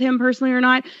agree with him personally or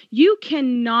not, you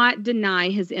cannot deny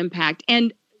his impact.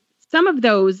 And some of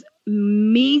those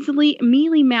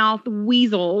mealy-mouthed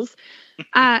weasels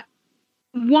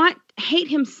hate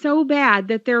him so bad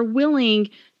that they're willing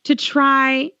to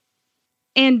try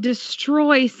and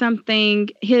destroy something,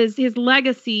 his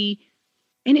legacy.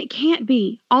 And it can't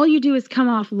be. All you do is come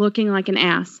off looking like an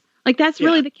ass. Like, that's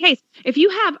really the case. If you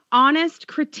have honest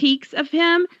critiques of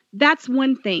him, that's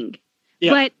one thing.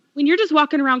 Yeah. But when you're just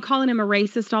walking around calling him a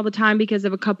racist all the time because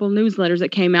of a couple newsletters that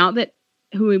came out, that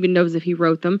who even knows if he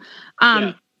wrote them.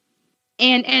 And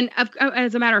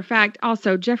as a matter of fact,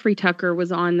 also Jeffrey Tucker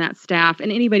was on that staff,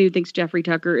 and anybody who thinks Jeffrey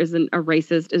Tucker isn't a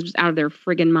racist is just out of their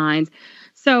friggin' minds.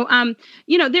 So,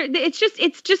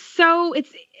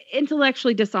 it's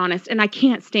intellectually dishonest, and I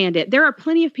can't stand it. There are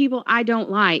plenty of people I don't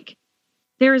like.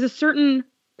 There is a certain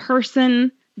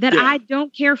person that I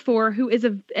don't care for who is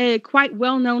a quite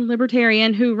well-known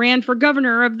libertarian who ran for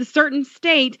governor of the certain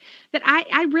state that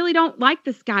I really don't like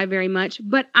this guy very much,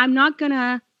 but I'm not going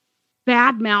to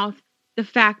badmouth the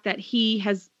fact that he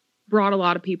has brought a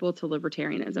lot of people to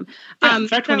libertarianism. Yeah, in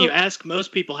fact, when you ask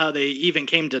most people how they even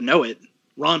came to know it,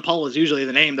 Ron Paul is usually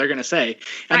the name they're going to say.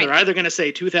 And they're either going to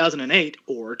say 2008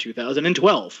 or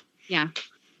 2012. Yeah.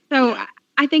 So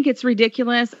I think it's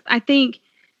ridiculous. I think,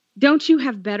 don't you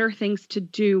have better things to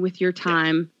do with your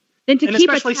time than to keep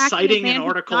especially citing an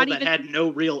article that had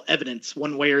no real evidence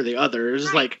one way or the other?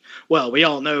 It's like, well, we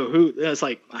all know who. It's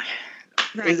like,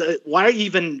 why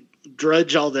even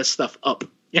drudge all this stuff up?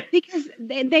 Yeah. Because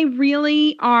they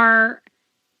really are.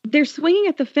 They're swinging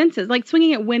at the fences, like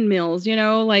swinging at windmills,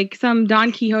 like some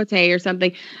Don Quixote or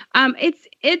something. It's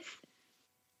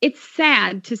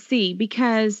sad to see,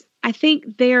 because I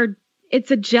think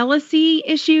it's a jealousy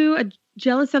issue,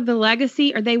 jealous of the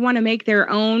legacy, or they want to make their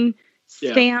own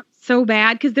stamp so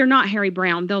bad, because they're not Harry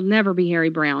Brown. They'll never be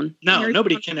Harry Brown. No,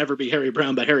 nobody can ever be Harry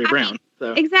Brown but Harry Brown.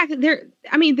 So. Exactly. There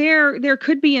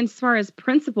could be as far as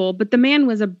principle, but the man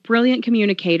was a brilliant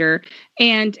communicator,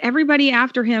 and everybody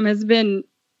after him has been.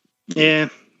 Yeah.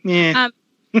 Meh.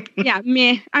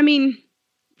 I mean,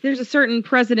 there's a certain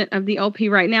president of the LP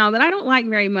right now that I don't like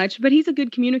very much, but he's a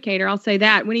good communicator. I'll say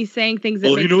that, when he's saying things.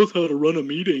 He knows how to run a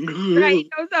meeting. Right, he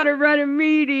knows how to run a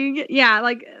meeting. Yeah,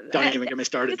 like. Don't even get me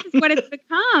started. This is what it's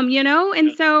become,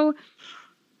 And so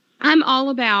I'm all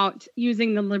about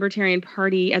using the Libertarian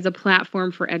Party as a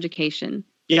platform for education.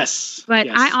 Yes. But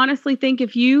I honestly think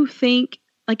if you think,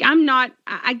 like,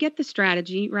 I get the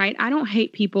strategy, right? I don't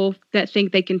hate people that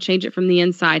think they can change it from the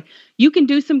inside. You can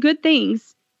do some good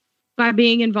things by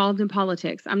being involved in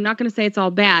politics. I'm not going to say it's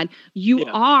all bad. You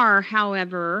are,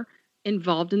 however,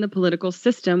 involved in the political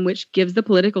system, which gives the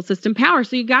political system power.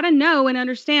 So you got to know and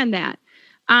understand that.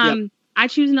 I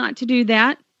choose not to do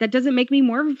that. That doesn't make me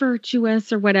more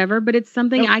virtuous or whatever, but it's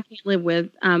something I can't live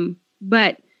with.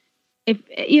 But if,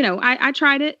 I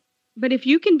tried it. But if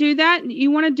you can do that,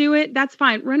 you want to do it, that's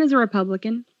fine. Run as a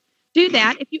Republican. Do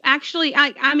that. If you actually,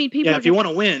 people. Yeah, if you want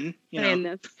to win,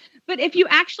 this. But if you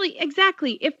actually,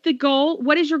 if the goal,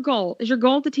 what is your goal? Is your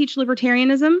goal to teach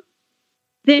libertarianism?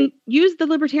 Then use the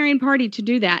Libertarian Party to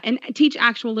do that and teach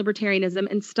actual libertarianism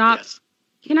and stop. Yes.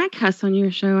 Can I cuss on your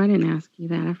show? I didn't ask you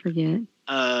that. I forget.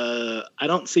 I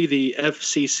don't see the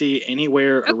FCC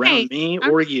anywhere around me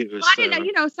or you. Well, I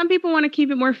didn't know, some people want to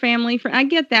keep it more family. I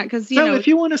get that because, So if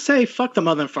you want to say fuck the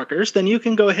motherfuckers, then you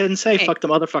can go ahead and say fuck the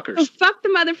motherfuckers. Oh, fuck the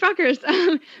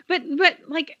motherfuckers. But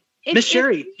like... Miss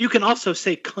Sherry, you can also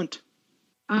say cunt.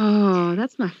 Oh,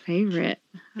 that's my favorite.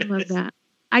 I love that.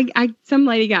 Some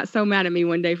lady got so mad at me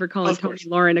one day for calling Toni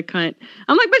Lauren a cunt.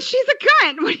 I'm like, but she's a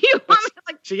cunt. What do you want me to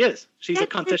like? She is. She's a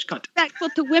cuntish cunt. Disrespectful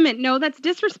to women. No, that's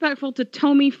disrespectful to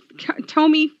Toni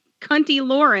Cunty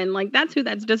Lauren. Like, that's who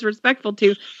that's disrespectful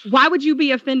to. Why would you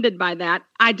be offended by that?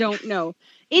 I don't know.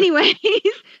 Anyways,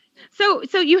 so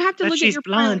you have to look at your... She's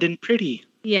blonde and pretty.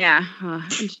 Yeah.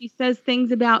 And she says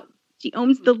things about she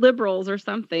owns the liberals or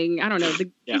something. I don't know.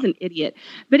 She's an idiot.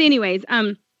 But anyways,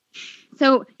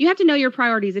 so you have to know your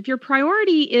priorities. If your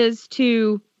priority is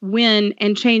to win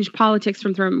and change politics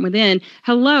from within,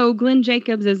 hello, Glenn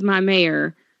Jacobs is my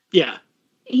mayor. Yeah.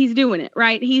 He's doing it,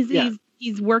 right?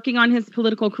 He's working on his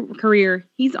political career.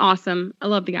 He's awesome. I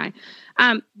love the guy.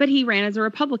 But he ran as a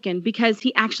Republican because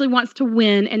he actually wants to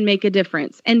win and make a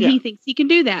difference. And he thinks he can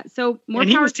do that. So more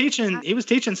he was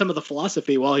teaching some of the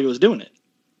philosophy while he was doing it.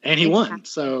 And he won.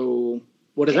 So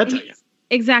what does that tell you?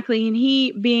 Exactly. And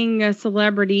he, being a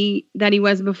celebrity that he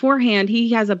was beforehand,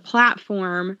 he has a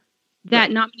platform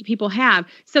that not many people have.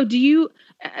 So do you,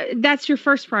 that's your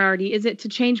first priority. Is it to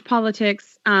change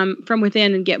politics from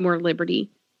within and get more liberty?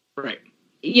 Right.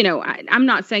 You know, I'm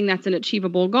not saying that's an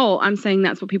achievable goal. I'm saying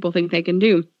that's what people think they can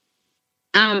do.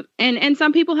 And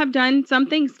some people have done some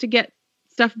things to get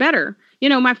stuff better. You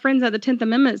know, my friends at the 10th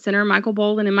Amendment Center, Michael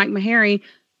Bolden and Mike Maharrey,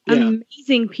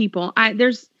 amazing people.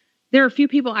 There are a few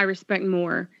people I respect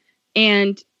more,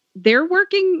 and they're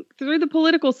working through the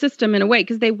political system in a way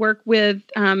because they work with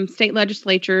state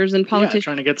legislatures and politicians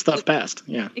trying to get stuff passed.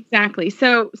 Yeah, exactly.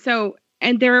 So,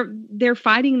 and they're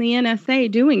fighting the NSA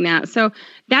doing that. So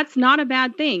that's not a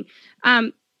bad thing.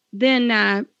 Then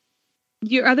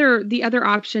the other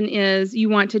option is you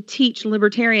want to teach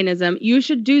libertarianism. You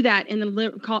should do that in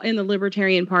the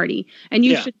Libertarian Party, and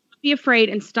you should not be afraid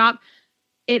and stop.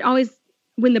 It always,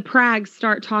 when the prags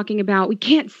start talking about, we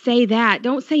can't say that.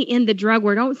 Don't say in the drug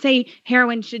war. Don't say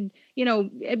heroin should,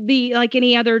 be like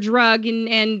any other drug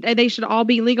and they should all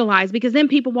be legalized, because then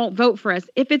people won't vote for us.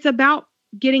 If it's about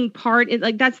getting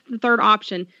that's the third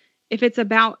option. If it's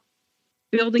about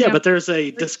building up, but there's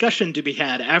a discussion to be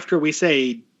had after we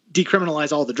say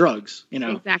decriminalize all the drugs,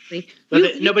 Exactly.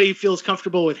 But nobody feels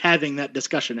comfortable with having that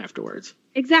discussion afterwards.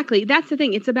 Exactly. That's the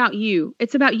thing. It's about you.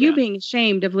 It's about you being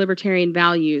ashamed of libertarian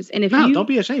values. And don't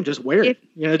be ashamed. Just wear it.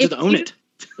 Just own it.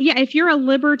 Yeah. If you're a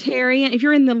libertarian, if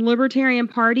you're in the Libertarian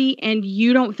Party and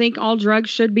you don't think all drugs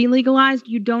should be legalized,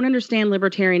 you don't understand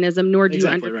libertarianism, nor do you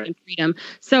understand freedom.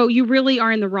 So you really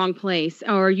are in the wrong place,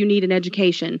 or you need an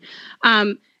education.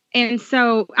 And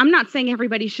so I'm not saying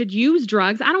everybody should use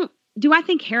drugs. Do I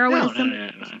think heroin is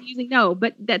something using? No,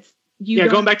 but that's you.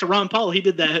 Going back to Ron Paul, he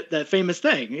did that famous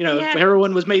thing. If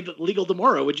heroin was made legal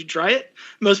tomorrow, would you try it?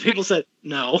 Most people said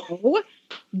no.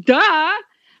 Duh.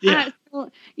 Yeah.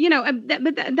 But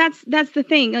that's the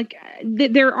thing. Like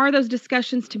there are those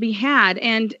discussions to be had,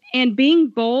 and being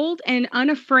bold and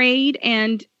unafraid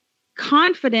and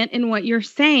confident in what you're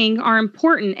saying are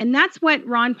important, and that's what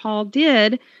Ron Paul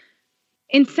did.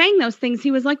 In saying those things, he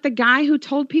was like the guy who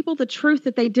told people the truth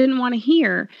that they didn't want to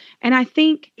hear. And I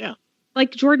think,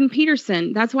 like Jordan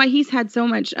Peterson, that's why he's had so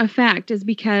much effect, is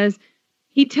because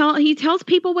he tells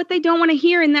people what they don't want to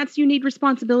hear, and that's you need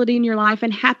responsibility in your life,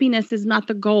 and happiness is not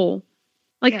the goal.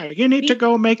 Like you need to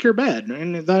go make your bed,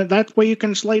 and that's where you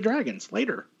can slay dragons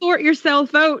later. Sort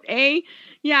yourself out, eh?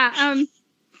 Yeah.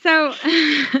 So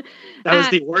that was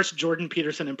the worst Jordan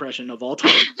Peterson impression of all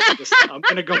time. I'm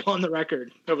going to go on the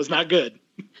record. It was not good.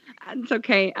 It's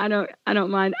okay. I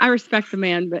don't mind. I respect the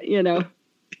man, but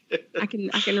I can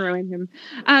ruin him.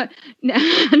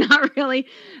 Not really.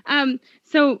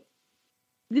 So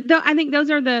I think those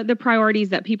are the priorities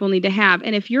that people need to have.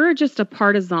 And if you're just a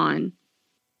partisan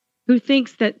who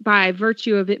thinks that by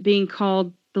virtue of it being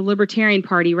called the Libertarian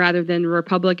Party rather than the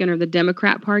Republican or the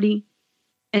Democrat Party,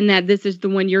 and that this is the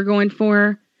one you're going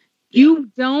for,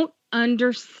 you don't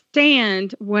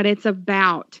understand what it's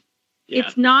about. Yeah.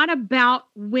 It's not about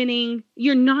winning.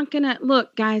 You're not going to...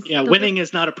 Look, guys... Yeah, winning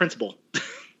is not a principle.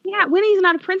 Yeah, winning is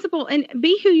not a principle. And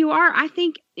be who you are. I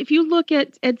think if you look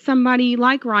at somebody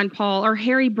like Ron Paul or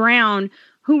Harry Brown,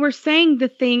 who were saying the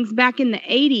things back in the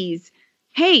 80s,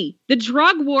 hey, the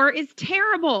drug war is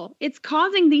terrible. It's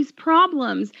causing these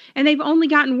problems. And they've only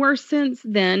gotten worse since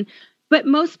then. But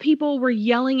most people were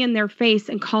yelling in their face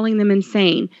and calling them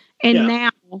insane. And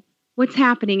now, what's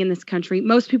happening in this country?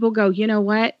 Most people go, you know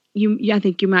what? I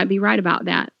think you might be right about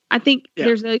that. I think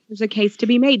there's a case to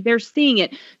be made. They're seeing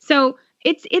it. So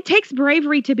it takes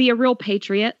bravery to be a real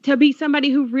patriot, to be somebody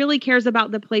who really cares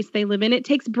about the place they live in. It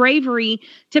takes bravery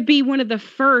to be one of the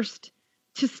first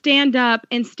to stand up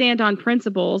and stand on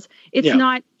principles. It's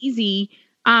not easy,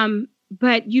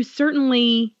 but you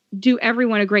certainly do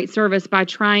everyone a great service by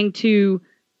trying to.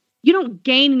 You don't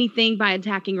gain anything by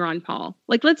attacking Ron Paul.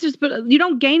 Like, you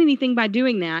don't gain anything by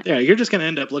doing that. Yeah, you're just going to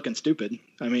end up looking stupid.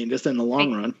 I mean, just in the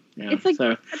long run. Yeah, it's like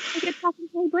attacking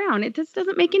Charlie Brown. It just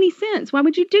doesn't make any sense. Why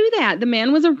would you do that? The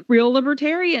man was a real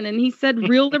libertarian, and he said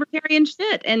real libertarian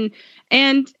shit. And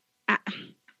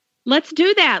let's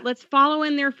do that. Let's follow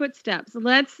in their footsteps.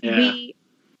 Let's be,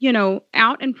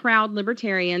 out and proud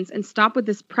libertarians and stop with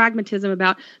this pragmatism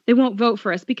about they won't vote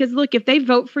for us. Because look, if they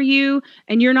vote for you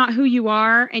and you're not who you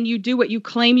are and you do what you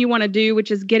claim you want to do, which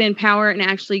is get in power and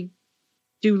actually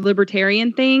do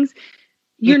libertarian things,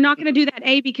 you're not going to do that,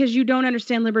 A, because you don't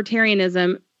understand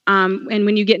libertarianism. And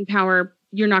when you get in power,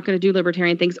 you're not going to do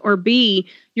libertarian things. Or B,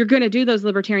 you're going to do those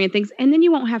libertarian things and then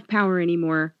you won't have power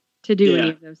anymore to do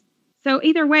any of those. So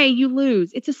either way, you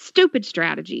lose. It's a stupid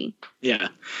strategy. Yeah.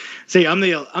 See, I'm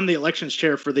the elections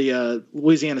chair for the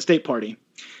Louisiana State Party.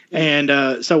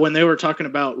 And so when they were talking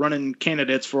about running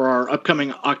candidates for our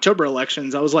upcoming October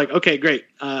elections, I was like, okay, great.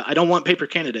 I don't want paper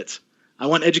candidates. I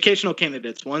want educational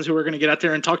candidates, ones who are going to get out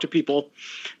there and talk to people.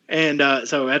 And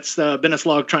so that's been a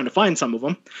slog trying to find some of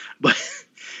them. But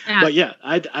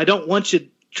I don't want you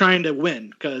trying to win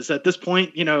because at this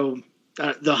point,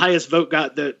 the highest vote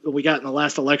that we got in the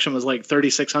last election was like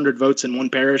 3,600 votes in one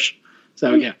parish.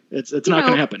 So it's not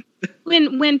going to happen.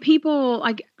 when people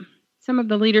like some of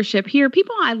the leadership here,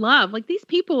 people I love, like these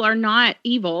people are not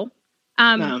evil.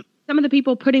 No. Some of the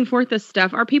people putting forth this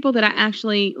stuff are people that I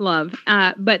actually love,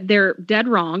 but they're dead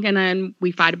wrong. And then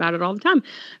we fight about it all the time.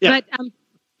 Yeah. But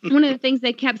one of the things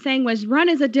they kept saying was run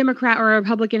as a Democrat or a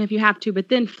Republican if you have to, but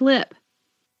then flip.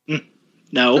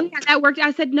 No. Oh, yeah, that worked.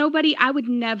 I said, I would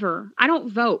never. I don't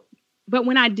vote. But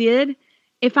when I did,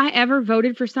 if I ever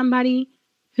voted for somebody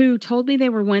who told me they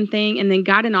were one thing and then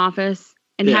got in office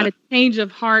and had a change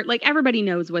of heart, like everybody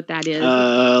knows what that is.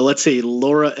 Let's see,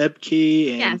 Laura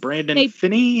Ebke and Brandon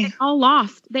Finney. They all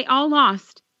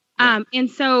lost. Yeah. And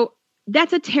so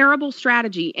that's a terrible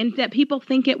strategy. And that people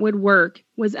think it would work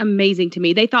was amazing to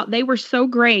me. They thought they were so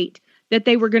great that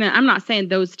they were going to, I'm not saying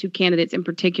those two candidates in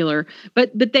particular,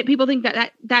 but that people think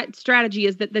that strategy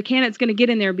is that the candidate's going to get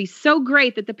in there and be so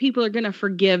great that the people are going to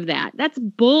forgive that. That's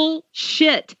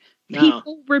bullshit. No.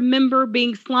 People remember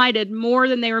being slighted more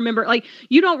than they remember. Like,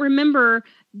 you don't remember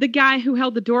the guy who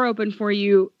held the door open for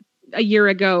you a year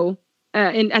ago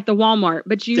at the Walmart,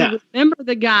 but you remember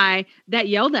the guy that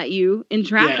yelled at you in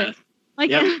traffic. Yeah. Like,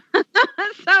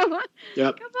 so,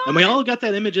 and we all got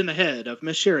that image in the head of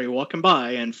Miss Sherry walking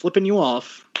by and flipping you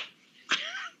off.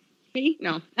 Me?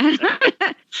 No.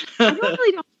 I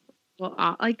really don't.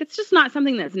 Well, like, that's just not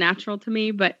something that's natural to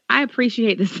me, but I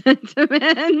appreciate the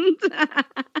sentiment.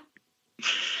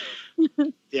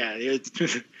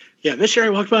 Miss Sherry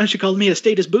walked by and she called me a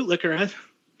status bootlicker.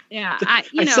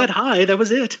 I said hi. That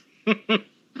was it.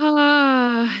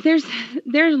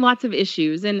 There's lots of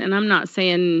issues, and I'm not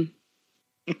saying,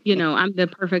 I'm the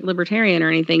perfect libertarian or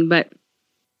anything, but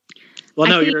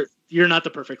you're not the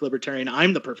perfect libertarian.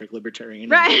 I'm the perfect libertarian.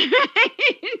 Right.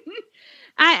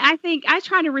 I think I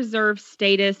try to reserve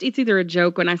status. It's either a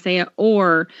joke when I say it,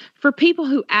 or for people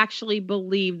who actually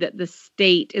believe that the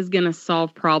state is going to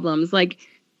solve problems. Like,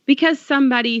 because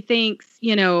somebody thinks,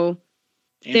 they're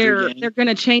going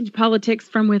to change politics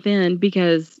from within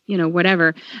because,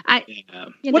 whatever.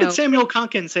 What did Samuel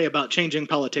Konkin say about changing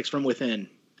politics from within?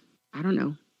 I don't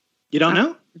know. You don't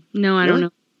know? No, I don't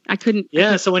know. I couldn't.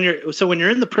 Yeah. So when you're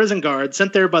in the prison guard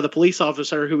sent there by the police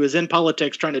officer who is in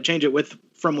politics trying to change it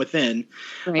from within,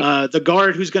 right. The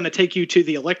guard who's going to take you to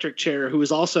the electric chair who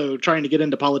is also trying to get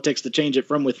into politics to change it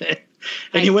from within,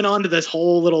 and he went on to this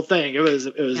whole little thing. It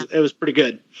was pretty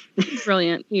good. It's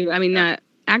brilliant. I mean, that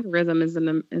agorism is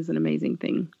an amazing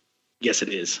thing. Yes, it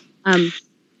is.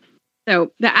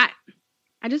 So I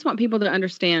just want people to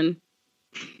understand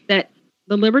that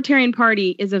the Libertarian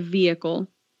Party is a vehicle.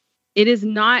 It is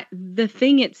not, the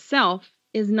thing itself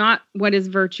is not what is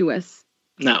virtuous.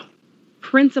 No.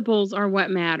 Principles are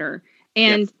what matter.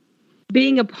 And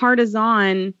being a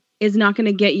partisan is not going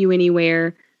to get you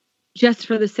anywhere just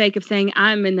for the sake of saying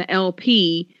I'm in the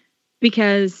LP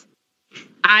because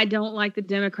I don't like the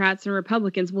Democrats and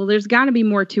Republicans. Well, there's got to be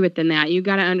more to it than that. You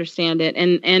got to understand it.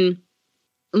 And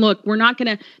look, we're not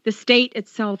going to, the state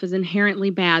itself is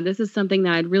inherently bad. This is something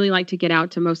that I'd really like to get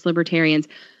out to most libertarians.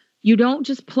 You don't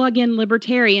just plug in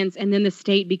libertarians and then the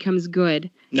state becomes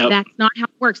good. No. That's not how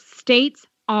it works. States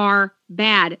are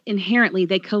bad inherently.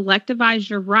 They collectivize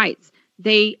your rights.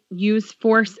 They use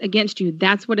force against you.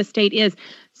 That's what a state is.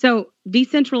 So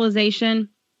decentralization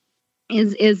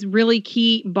is really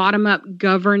key. Bottom up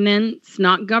governance,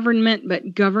 not government,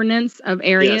 but governance of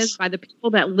areas by the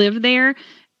people that live there,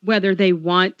 whether they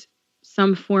want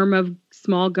some form of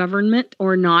small government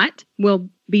or not, will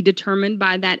be determined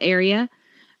by that area.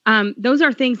 Those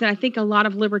are things that I think a lot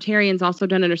of libertarians also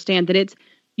don't understand, that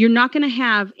you're not going to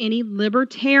have any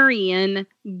libertarian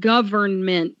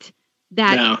government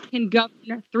that can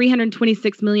govern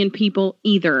 326 million people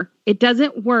either. It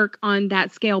doesn't work on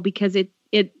that scale because it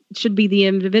should be the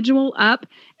individual up,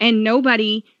 and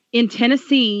nobody in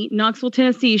Tennessee, Knoxville,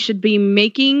 Tennessee, should be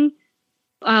making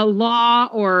a law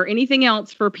or anything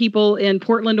else for people in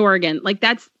Portland, Oregon. Like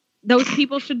those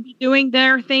people should be doing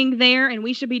their thing there, and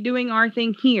we should be doing our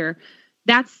thing here.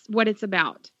 That's what it's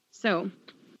about. So.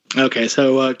 Okay,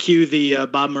 so cue the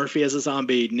Bob Murphy as a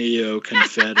zombie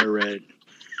neo-Confederate.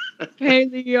 Hey,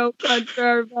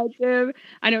 neo-conservative.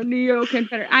 I know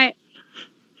neo-Confederate.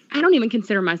 I don't even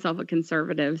consider myself a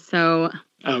conservative, so.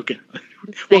 Okay.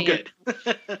 Well, good.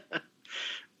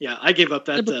 Yeah, I gave up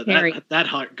that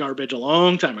hot garbage a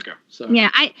long time ago. So yeah,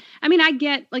 I mean, I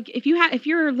get, like, if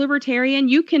you're a libertarian,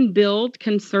 you can build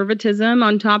conservatism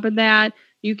on top of that.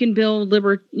 You can build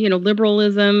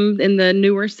liberalism in the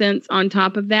newer sense on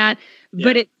top of that,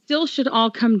 but it still should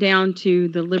all come down to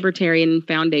the libertarian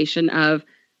foundation of,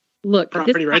 look,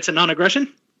 property rights and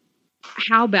non-aggression.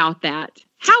 How about that?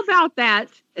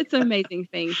 It's an amazing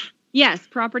thing. Yes,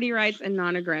 property rights and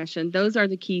non-aggression. Those are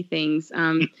the key things.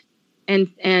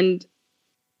 And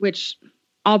which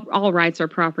all rights are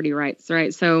property rights,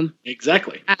 right? So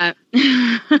exactly.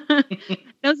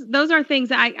 Those are things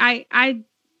that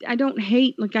I don't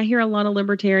hate. Like, I hear a lot of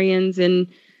libertarians in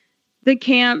the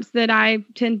camps that I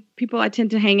tend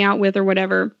to hang out with or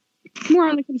whatever, more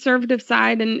on the conservative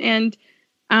side, and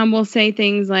will say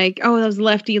things like, "Oh, those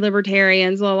lefty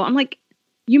libertarians." Well, I'm like,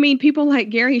 you mean people like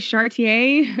Gary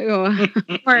Chartier or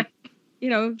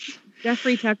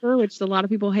Jeffrey Tucker, which a lot of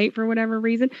people hate for whatever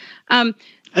reason.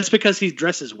 That's because he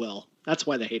dresses well. That's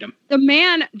why they hate him. The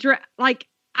man,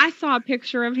 I saw a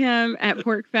picture of him at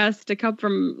PorcFest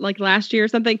from last year or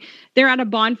something. They're at a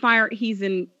bonfire. He's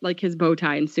in his bow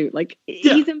tie and suit.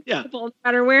 He's invisible. No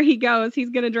matter where he goes, he's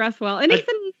going to dress well. And he's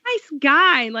a nice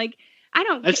guy.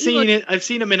 I've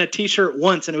seen him in a t-shirt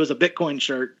once, and it was a Bitcoin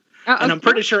shirt. And I'm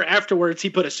pretty sure afterwards he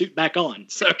put a suit back on.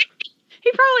 So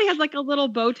he probably has a little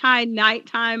bow tie,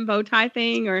 nighttime bow tie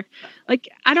thing, or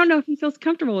I don't know if he feels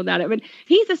comfortable with that. But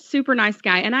he's a super nice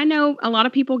guy. And I know a lot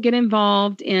of people get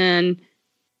involved in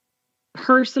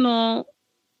personal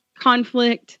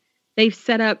conflict. They've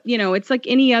set up, it's like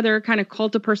any other kind of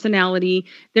cult of personality.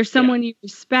 There's someone you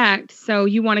respect, so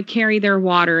you want to carry their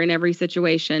water in every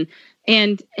situation.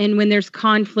 And when there's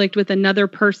conflict with another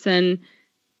person,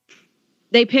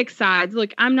 they pick sides.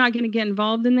 Look, I'm not going to get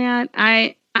involved in that.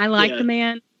 I like the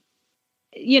man.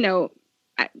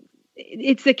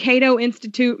 It's the Cato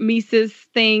Institute Mises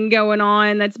thing going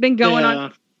on. That's been going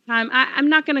on for time. I'm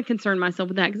not going to concern myself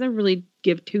with that because I really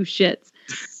give two shits.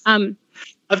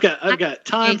 I've got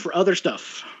time for other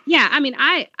stuff. Yeah, I mean,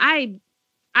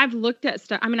 I've looked at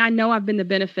stuff. I mean, I know I've been the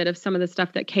benefit of some of the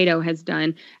stuff that Cato has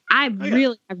done.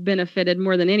 Really have benefited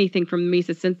more than anything from the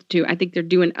Mises Institute. I think they're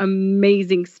doing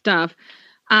amazing stuff.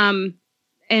 And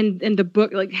the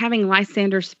book, having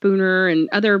Lysander Spooner and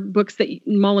other books that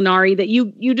Molinari that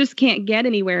you just can't get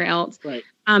anywhere else, right.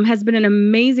 Has been an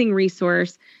amazing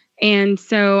resource. And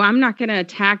so I'm not going to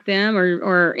attack them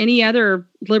or any other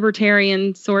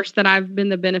libertarian source that I've been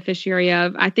the beneficiary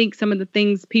of. I think some of the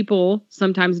things people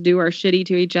sometimes do are shitty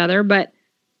to each other, but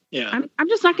I'm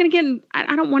just not going to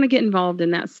I don't want to get involved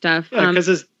in that stuff. Yeah,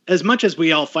 because as much as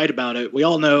we all fight about it, we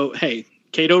all know, hey,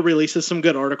 Cato releases some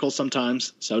good articles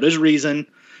sometimes. So does Reason.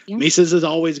 Yeah. Mises is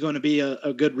always going to be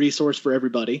a good resource for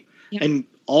everybody. Yeah. And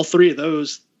all three of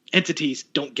those entities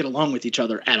don't get along with each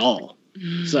other at all.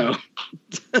 So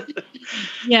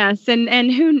yes,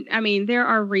 and there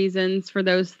are reasons for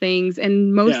those things,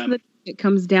 and most of the time it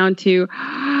comes down to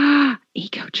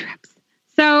ego trips.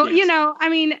 So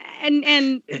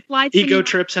and flights, ego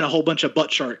trips, and a whole bunch of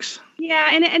butt sharks. Yeah,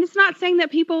 and it's not saying that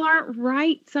people aren't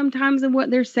right sometimes in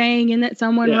what they're saying and that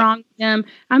someone wronged them.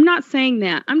 I'm not saying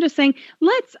that. I'm just saying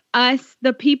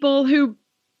the people who,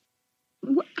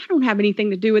 I don't have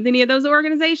anything to do with any of those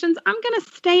organizations. I'm going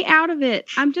to stay out of it.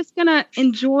 I'm just going to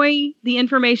enjoy the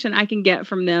information I can get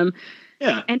from them.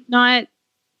 Yeah. And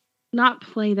not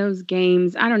play those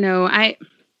games. I don't know.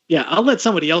 I'll let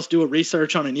somebody else do a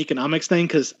research on an economics thing,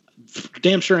 because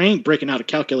damn sure I ain't breaking out a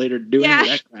calculator to do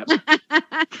any of that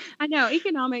crap. I know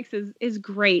economics is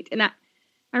great. And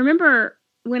I remember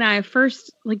when I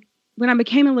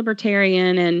became a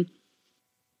libertarian and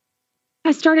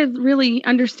I started really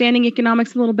understanding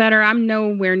economics a little better. I'm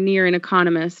nowhere near an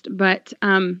economist, but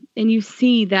and you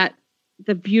see that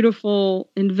the beautiful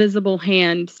invisible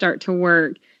hand start to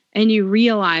work, and you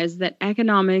realize that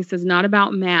economics is not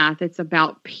about math. It's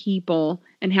about people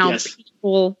and how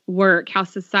people work, how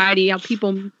society, how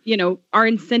people, are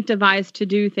incentivized to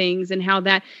do things, and how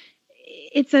that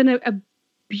it's a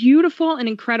beautiful and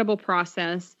incredible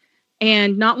process,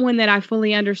 and not one that I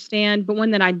fully understand, but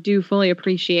one that I do fully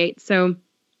appreciate. So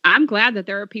I'm glad that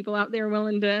there are people out there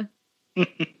willing to.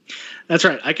 That's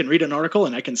right. I can read an article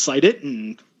and I can cite it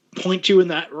and point you in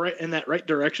that right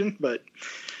direction. But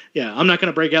yeah, I'm not going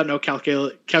to break out no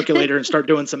calculator and start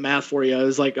doing some math for you. I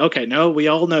was like, okay, no, we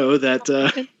all know that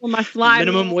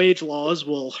minimum wage laws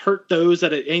will hurt those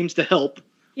that it aims to help,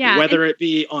 whether it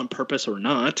be on purpose or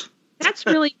not. That's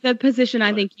really the position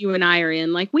I think you and I are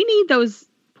in. Like, we need those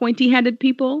pointy-headed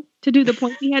people to do the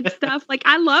pointy-head stuff. Like,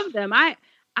 I love them. I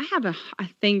have a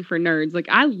thing for nerds. Like,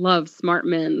 I love smart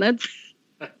men.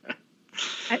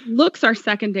 Looks are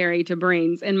secondary to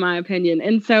brains, in my opinion.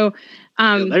 And so,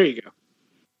 there you go.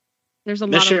 There's a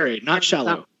Miss lot Sherry, not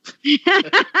shallow.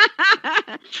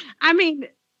 I mean,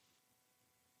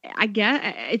 I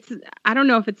guess I don't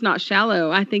know if it's not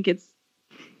shallow. I think it's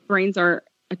brains are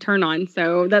a turn on.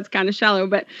 So that's kind of shallow,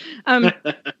 but,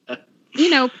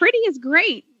 pretty is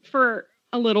great for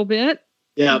a little bit.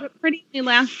 Yeah. But pretty only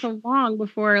lasts so long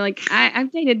before, like,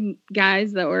 I've dated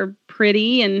guys that were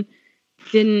pretty and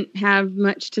didn't have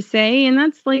much to say. And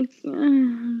that's like, hit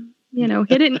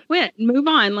it and quit and move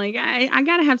on. Like, I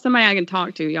got to have somebody I can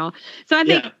talk to, y'all. So I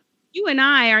think you and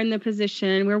I are in the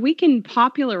position where we can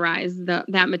popularize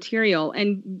that material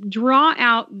and draw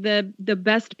out the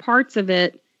best parts of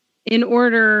it in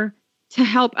order to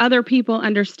help other people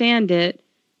understand it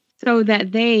so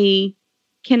that they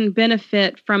can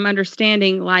benefit from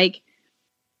understanding, like,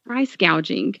 price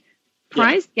gouging.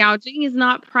 Price gouging is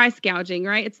not price gouging,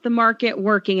 right? It's the market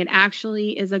working. It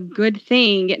actually is a good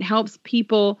thing. It helps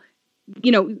people,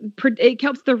 it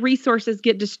helps the resources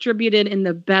get distributed in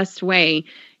the best way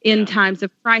in times of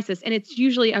crisis. And it's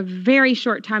usually a very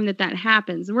short time that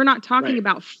happens. We're not talking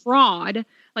about fraud,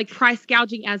 like price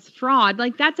gouging as fraud.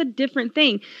 Like, that's a different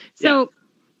thing. So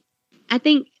I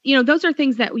think, those are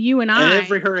things that you and I...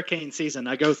 Every hurricane season,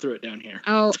 I go through it down here.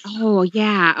 Oh,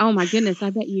 yeah. Oh, my goodness. I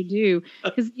bet you do.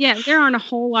 Because, there aren't a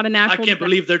whole lot of natural... I can't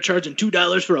believe they're charging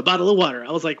 $2 for a bottle of water.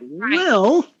 I was like,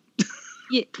 well...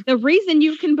 The reason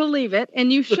you can believe it,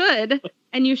 and you should,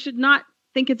 and you should not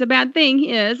think it's a bad thing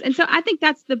is... And so I think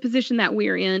that's the position that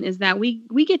we're in, is that we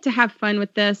get to have fun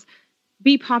with this,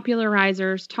 be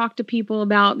popularizers, talk to people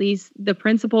about the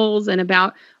principles and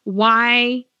about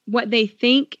why what they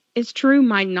think is true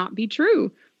might not be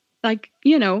true. Like,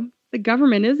 the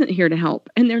government isn't here to help,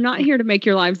 and they're not here to make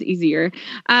your lives easier.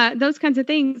 Those kinds of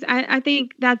things. I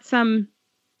think that's the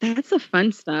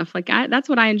fun stuff. Like, that's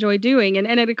what I enjoy doing. And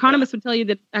an economist would tell you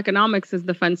that economics is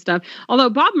the fun stuff. Although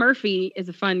Bob Murphy is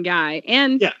a fun guy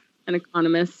and an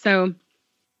economist. So,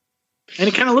 and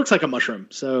it kind of looks like a mushroom.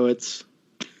 So it's.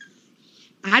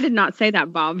 I did not say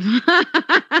that, Bob.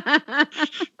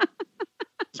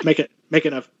 Just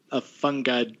making a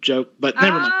fungi joke, but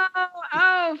never mind.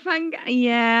 Oh, fungi.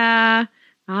 Yeah.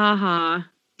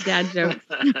 Dad jokes.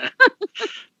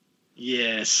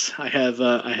 Yes, I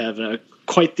have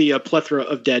quite the plethora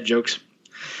of dad jokes.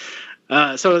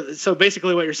 So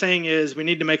basically what you're saying is we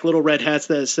need to make little red hats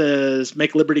that says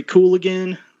 "Make Liberty Cool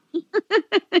Again,"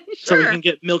 so we can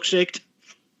get milkshaked.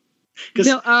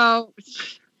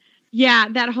 Yeah,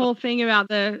 that whole thing about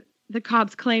the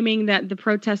cops claiming that the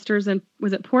protesters in,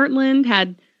 was it Portland,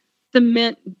 had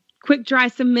cement, quick dry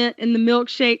cement in the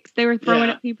milkshakes they were throwing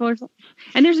at people or something.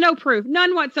 And there's no proof,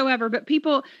 none whatsoever. But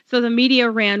so the media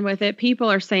ran with it.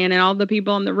 People are saying, and all the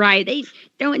people on the right, they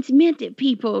throwing cement at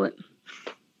people.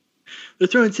 They're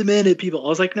throwing cement at people. I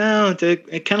was like, no,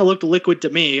 it kind of looked liquid to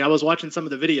me. I was watching some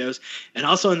of the videos. And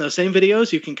also in those same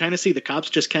videos, you can kind of see the cops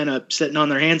just kind of sitting on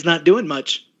their hands, not doing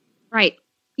much. Right.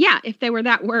 Yeah, if they were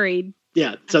that worried.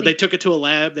 Yeah, so they took it to a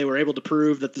lab. They were able to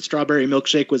prove that the strawberry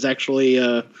milkshake was actually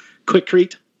a quick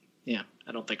treat. Yeah,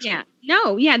 I don't think so. Yeah,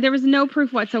 no, there was no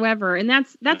proof whatsoever. And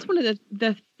that's one of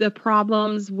the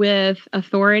problems with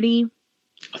authority.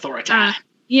 Authority.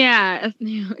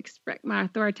 Expect my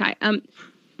authority.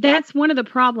 That's one of the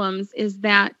problems, is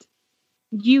that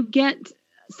you get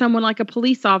someone like a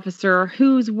police officer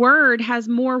whose word has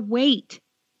more weight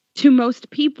to most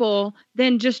people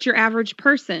than just your average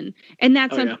person. And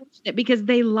that's unfortunate because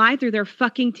they lie through their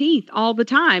fucking teeth all the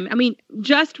time. I mean,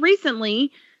 just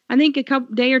recently, I think a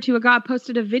day or two ago, I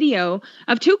posted a video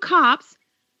of two cops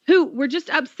who were just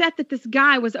upset that this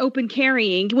guy was open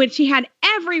carrying, which he had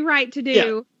every right to do.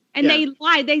 Yeah. And they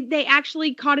lied. They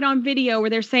actually caught it on video where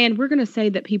they're saying, we're going to say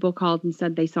that people called and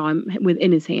said they saw him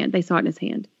in his hand. They saw it in his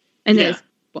hand. And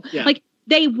like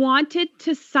they wanted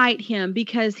to cite him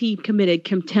because he committed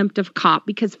contempt of cop,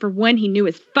 because for one, he knew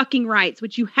his fucking rights,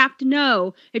 which you have to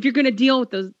know if you're going to deal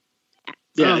with those.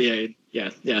 Yeah.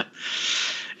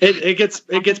 It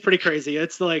gets pretty crazy.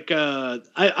 It's like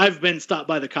I've been stopped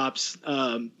by the cops,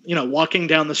 walking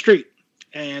down the street.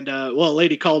 And, a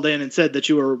lady called in and said that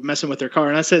you were messing with their car.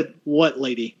 And I said, what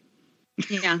lady?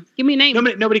 Yeah. Give me a name.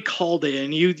 Nobody called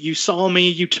in. You saw me.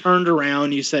 You turned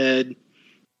around. You said,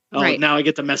 now I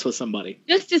get to mess with somebody.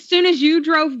 Just as soon as you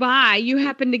drove by, you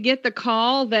happened to get the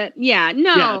call that,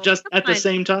 just at the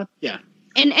same time. Yeah.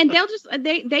 And they'll just,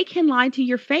 they can lie to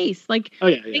your face. Like,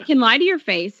 they can lie to your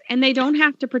face and they don't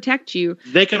have to protect you.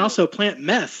 They can also plant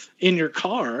meth in your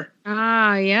car.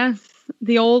 Ah, yes.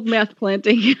 The old meth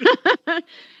planting. I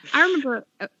remember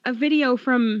a video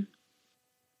from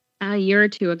a year or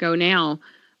two ago now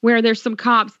where there's some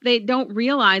cops. They don't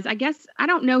realize, I guess, I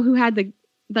don't know who had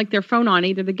their phone on,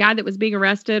 either the guy that was being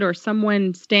arrested or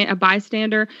someone, a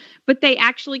bystander, but they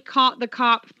actually caught the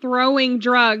cop throwing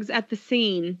drugs at the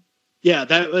scene. Yeah,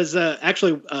 that was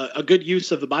actually a good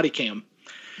use of the body cam.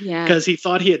 Yeah. Because he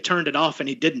thought he had turned it off and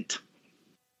he didn't.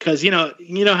 Because you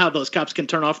know how those cops can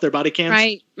turn off their body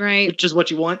cams, right, which is what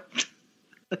you want.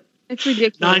 It's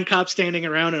ridiculous. 9 cops standing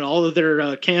around and all of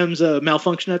their cams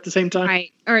malfunction at the same time.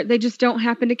 Right, or they just don't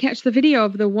happen to catch the video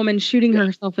of the woman shooting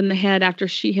herself in the head after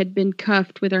she had been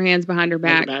cuffed with her hands behind her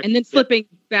back, and then slipping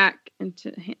back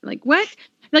into what?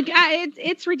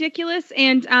 It's ridiculous.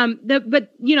 And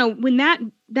when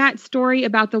that story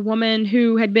about the woman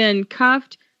who had been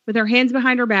cuffed with her hands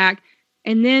behind her back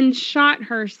and then shot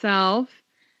herself.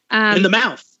 In the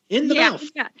mouth. Mouth.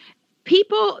 Yeah.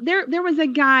 People, there was a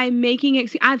guy making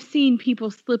I've seen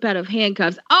people slip out of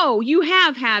handcuffs. Oh, you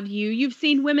have you? You've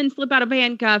seen women slip out of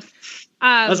handcuffs.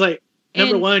 I was like,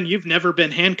 number one, you've never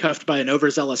been handcuffed by an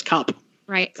overzealous cop.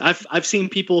 Right. I've seen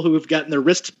people who have gotten their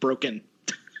wrists broken.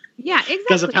 Yeah, exactly.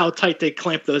 Because of how tight they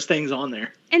clamp those things on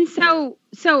there. And so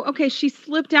okay, she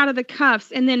slipped out of the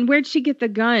cuffs, and then where'd she get the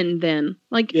gun then?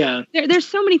 There's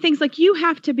so many things. Like you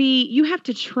have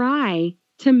to try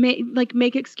to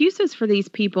make excuses for these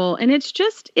people. And it's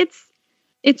just,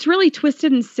 it's really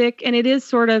twisted and sick. And it is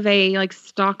sort of a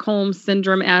Stockholm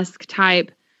syndrome-esque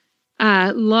type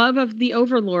love of the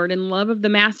overlord and love of the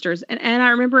masters. And I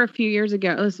remember a few years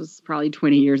ago, this was probably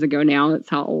 20 years ago now. That's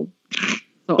how old.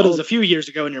 But it was a few years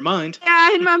ago in your mind.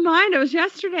 Yeah, in my mind. It was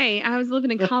yesterday. I was living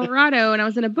in Colorado and I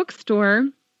was in a bookstore.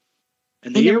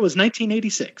 And the year was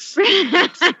 1986.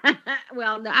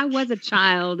 Well, no, I was a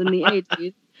child in the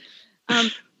 80s.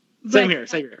 Same here.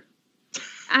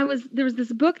 There was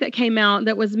this book that came out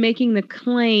that was making the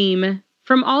claim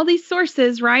from all these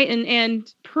sources, right?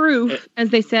 And proof, as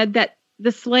they said, that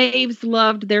the slaves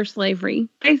loved their slavery.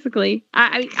 Basically,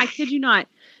 I kid you not,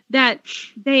 that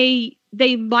they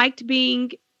liked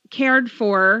being cared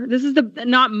for. This is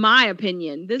not my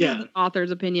opinion. This is the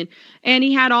author's opinion. And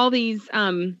he had all these,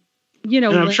 and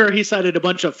I'm sure he cited a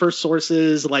bunch of first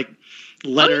sources like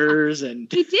letters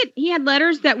and he did. He had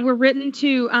letters that were written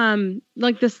to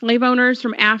the slave owners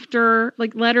from after,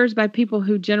 letters by people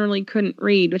who generally couldn't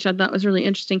read, which I thought was really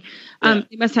interesting. They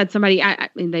must have had somebody.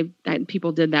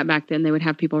 People did that back then. They would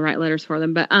have people write letters for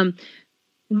them, but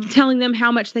telling them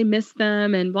how much they missed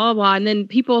them and blah blah. And then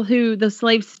people who the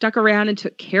slaves stuck around and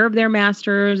took care of their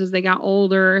masters as they got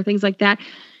older, things like that.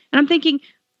 And I'm thinking,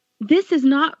 this is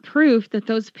not proof that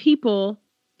those people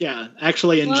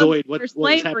actually enjoyed what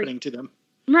was happening to them.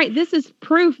 Right. This is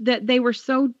proof that they were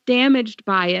so damaged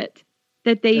by it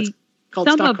that they, called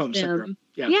some Stockholm of them, syndrome.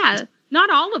 Yeah. Not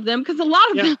all of them, because a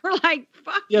lot of them were like,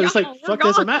 fuck it's like, fuck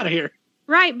this, I'm out of here.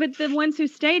 Right. But the ones who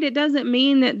stayed, it doesn't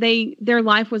mean that their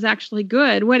life was actually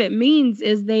good. What it means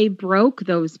is they broke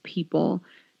those people.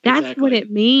 That's what it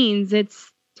means.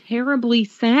 It's terribly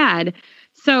sad.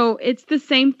 So it's the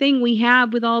same thing we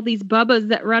have with all these bubbas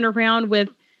that run around with,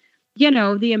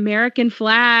 the American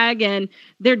flag and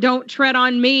their "Don't Tread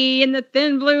on Me" and the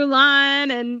thin blue line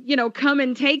and, come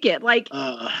and take it.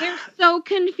 They're so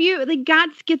confused. They got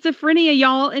schizophrenia,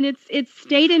 y'all. And it's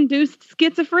state-induced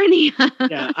schizophrenia.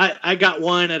 Yeah. I got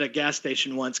one at a gas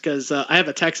station once because I have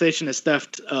a taxationist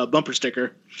theft bumper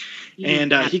sticker.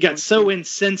 And he got so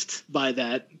incensed by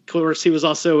that. Of course, he was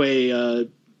also a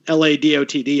LA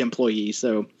DOTD employee.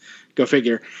 So go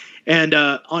figure. And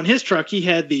on his truck, he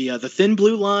had the thin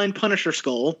blue line Punisher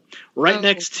skull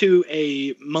next to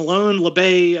a Malone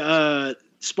LeBay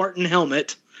Spartan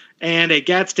helmet and a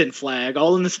Gadsden flag,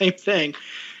 all in the same thing.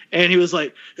 And he was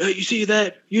like, you see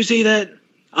that? You see that?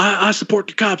 I support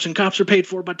the cops, and cops are paid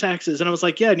for by taxes. And I was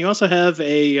like, yeah, and you also have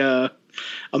a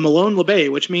Malone LeBay,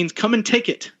 which means come and take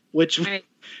it, which Right.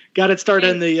 got it started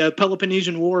in the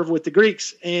Peloponnesian War with the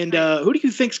Greeks. And who do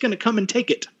you think's going to come and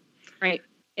take it? Right.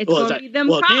 It's going to be them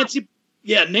cops.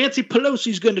 Nancy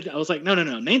Pelosi's going to. I was like, no.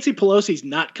 Nancy Pelosi's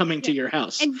not coming to your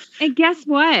house. And guess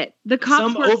what? The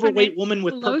cops. Some overweight woman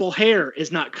with purple hair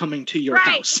is not coming to your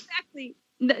house. Exactly.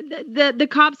 The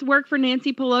cops work for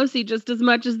Nancy Pelosi just as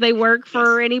much as they work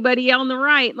for anybody on the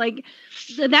right. Like,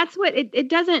 that's what it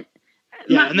doesn't.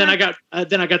 Yeah, and then I got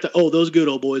those good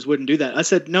old boys wouldn't do that. I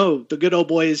said, no, the good old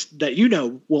boys that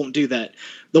won't do that.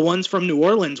 The ones from New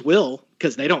Orleans will,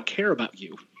 because they don't care about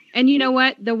you. And you know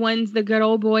what? The good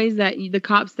old boys the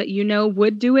cops that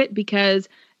would do it because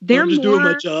they're just doing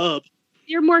my job.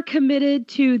 They're more committed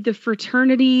to the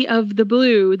fraternity of the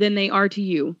blue than they are to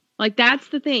you. Like, that's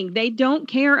the thing. They don't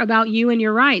care about you and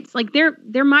your rights. Like,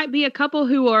 there might be a couple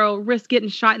who will risk getting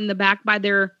shot in the back by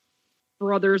their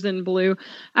brothers in blue.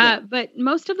 But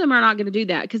most of them are not going to do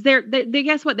that because they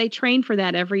guess what? They train for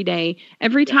that every day.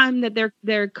 Every time that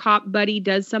their cop buddy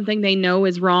does something they know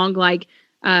is wrong, like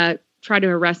try to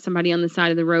arrest somebody on the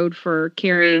side of the road for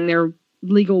carrying their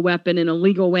legal weapon in a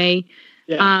legal way.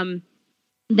 Yeah.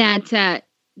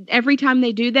 Every time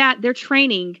they do that, they're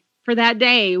training for that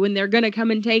day when they're going to come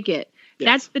and take it. Yes.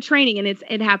 That's the training, and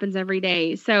it happens every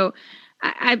day. So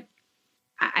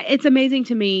it's amazing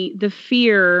to me, the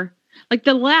fear. Like,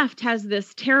 the left has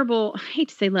this terrible, I hate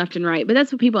to say left and right, but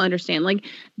that's what people understand. Like,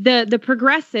 the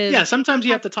progressives. Yeah, sometimes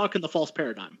you have to talk in the false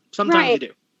paradigm. Sometimes you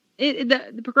do.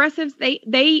 The progressives,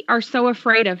 they are so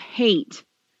afraid of hate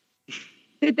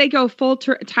that they go full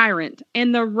tyrant.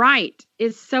 And the right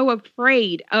is so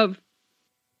afraid of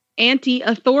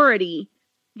anti-authority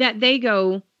that they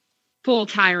go full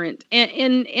tyrant.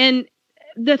 And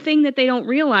the thing that they don't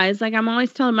realize, like I'm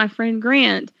always telling my friend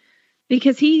Grant,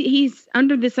 because he's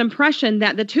under this impression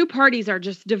that the two parties are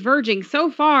just diverging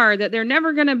so far that they're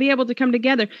never going to be able to come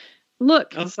together.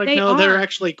 Look, I was like, they're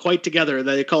actually quite together.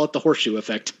 They call it the horseshoe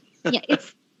effect. Yeah,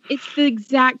 it's the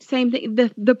exact same thing.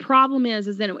 The problem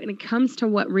is that when it comes to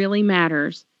what really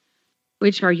matters,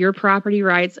 which are your property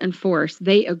rights and force,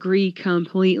 they agree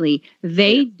completely.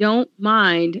 They don't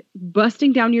mind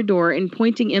busting down your door and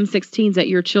pointing M16s at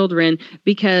your children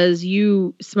because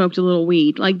you smoked a little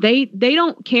weed. Like, they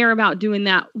don't care about doing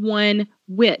that one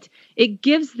whit. It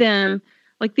gives them,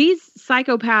 like, these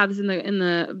psychopaths in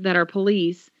the that are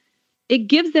police, it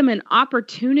gives them an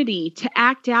opportunity to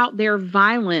act out their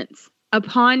violence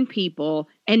upon people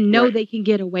and know they can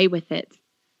get away with it.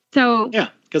 So yeah,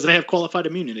 because they have qualified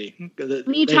immunity.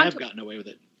 They have gotten away with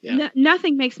it. Yeah.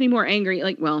 Nothing makes me more angry.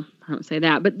 Like, well, I don't say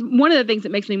that, but one of the things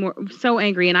that makes me so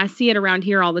angry, and I see it around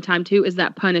here all the time too, is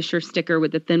that Punisher sticker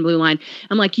with the thin blue line.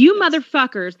 I'm like, you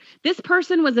motherfuckers, this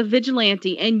person was a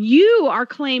vigilante and you are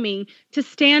claiming to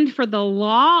stand for the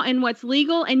law and what's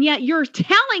legal. And yet you're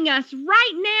telling us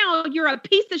right now you're a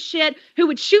piece of shit who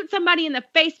would shoot somebody in the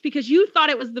face because you thought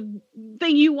it was the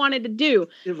thing you wanted to do.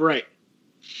 Right.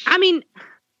 I mean,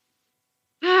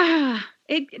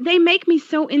 they make me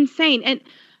so insane. And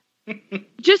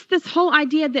just this whole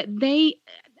idea that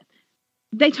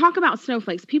they talk about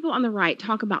snowflakes. People on the right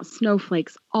talk about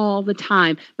snowflakes all the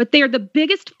time, but they are the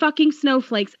biggest fucking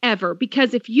snowflakes ever,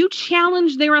 because if you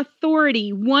challenge their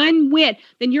authority one whit,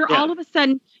 then you're all of a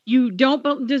sudden, you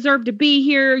don't deserve to be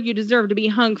here. You deserve to be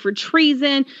hung for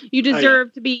treason. You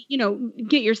deserve to be,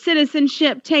 get your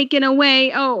citizenship taken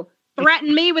away. Oh,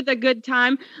 threaten me with a good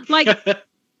time. Like,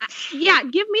 yeah,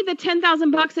 give me the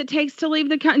 $10,000 it takes to leave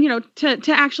the country,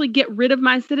 to actually get rid of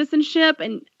my citizenship,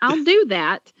 and I'll do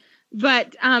that.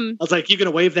 But I was like, you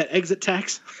gonna waive that exit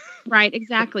tax? Right,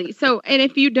 exactly. So, and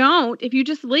if you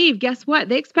just leave, guess what?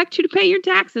 They expect you to pay your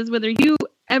taxes, whether you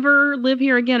ever live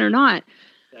here again or not.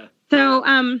 Yeah. So,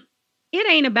 it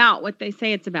ain't about what they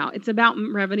say it's about. It's about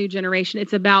revenue generation.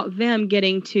 It's about them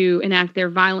getting to enact their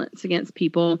violence against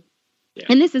people. Yeah.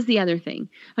 And this is the other thing.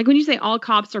 Like, when you say all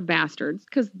cops are bastards,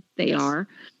 because they are,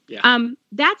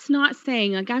 that's not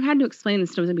saying, like, I've had to explain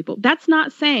this to some people, that's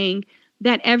not saying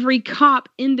that every cop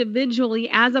individually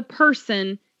as a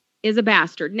person is a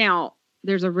bastard. Now,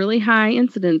 there's a really high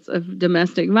incidence of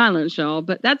domestic violence, y'all,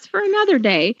 but that's for another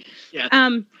day. Yeah.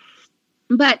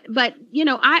 But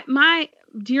my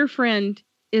dear friend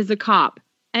is a cop,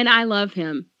 and I love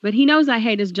him, but he knows I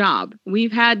hate his job.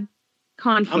 We've had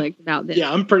conflict about this.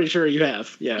 Yeah, I'm pretty sure you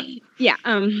have. Yeah. Yeah.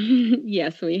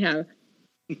 Yes, we have.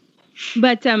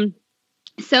 But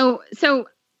so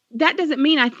that doesn't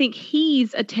mean I think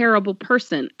he's a terrible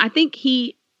person. I think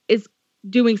he is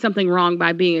doing something wrong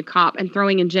by being a cop and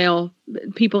throwing in jail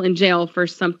people in jail for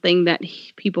something that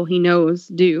people he knows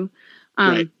do,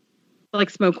 Right. like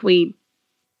smoke weed.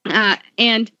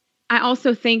 And I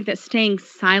also think that staying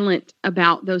silent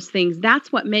about those things,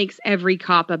 that's what makes every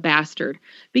cop a bastard.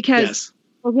 Because Yes.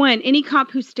 for one, any cop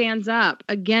who stands up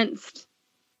against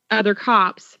other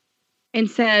cops and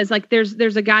says, like, there's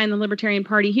a guy in the Libertarian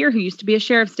Party here who used to be a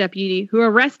sheriff's deputy who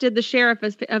arrested the sheriff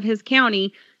of his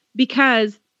county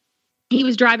because he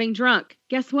was driving drunk.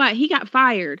 Guess what? He got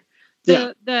fired.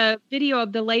 The video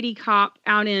of the lady cop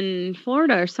out in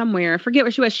Florida or somewhere, I forget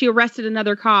where she was. She arrested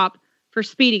another cop for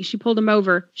speeding. She pulled him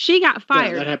over. She got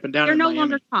fired. Yeah, that happened down They're in no Miami.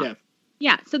 longer cops.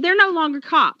 Yeah, so they're no longer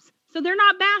cops. So they're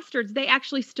not bastards. They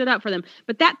actually stood up for them.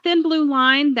 But that thin blue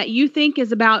line that you think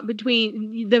is about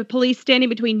between the police standing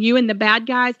between you and the bad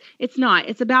guys, it's not.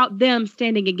 It's about them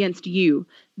standing against you.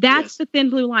 That's the thin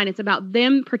blue line. It's about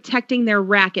them protecting their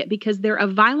racket because they're a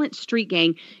violent street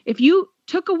gang. If you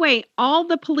took away all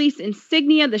the police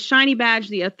insignia, the shiny badge,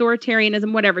 the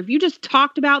authoritarianism, whatever, if you just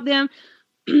talked about them,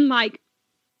 like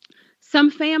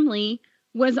some family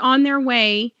was on their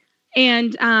way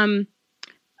and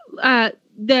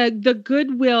the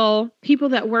Goodwill people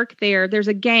that work there's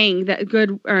a gang that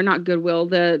not Goodwill,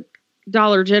 the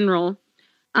Dollar General,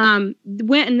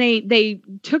 went and they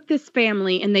took this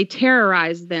family and they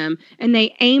terrorized them and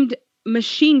they aimed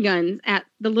machine guns at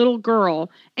the little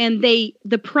girl and the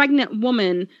pregnant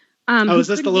woman. Is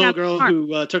this the little girl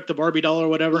who took the Barbie doll or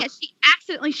whatever?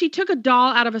 Yeah, she took a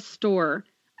doll out of a store.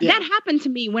 Yeah. That happened to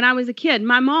me when I was a kid.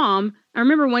 My mom, I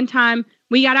remember one time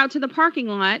we got out to the parking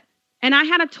lot and I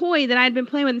had a toy that I had been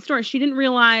playing with in the store. She didn't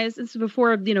realize, this was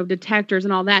before, detectors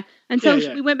and all that. And so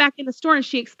we went back in the store and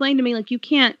she explained to me, like,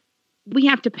 we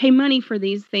have to pay money for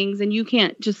these things and you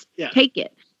can't just take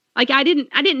it. Like, I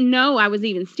didn't know I was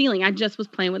even stealing. I just was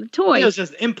playing with a toy. It was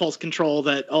just impulse control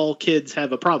that all kids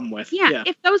have a problem with. Yeah.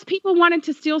 If those people wanted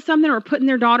to steal something or putting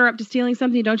their daughter up to stealing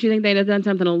something, don't you think they'd have done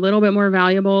something a little bit more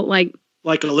valuable? Like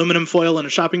aluminum foil in a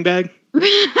shopping bag?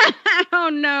 Oh,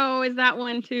 no. Is that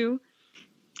one, too?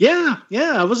 Yeah.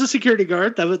 I was a security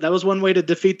guard. That was one way to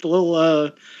defeat the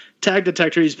little tag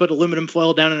detector. You just put aluminum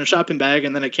foil down in a shopping bag,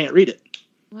 and then it can't read it.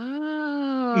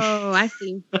 Oh, I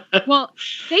see. Well,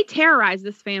 they terrorized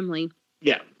this family.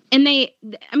 Yeah. And they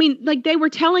were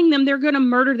telling them they're going to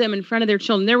murder them in front of their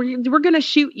children. We're going to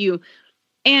shoot you.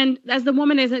 And as the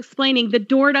woman is explaining, the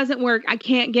door doesn't work. I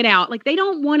can't get out. Like, they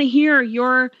don't want to hear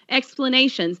your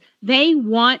explanations. They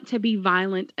want to be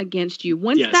violent against you.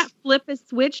 Once that flip is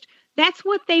switched, that's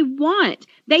what they want.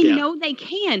 They know they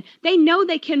can. They know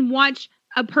they can watch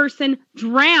a person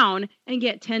drown and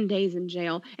get 10 days in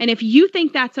jail. And if you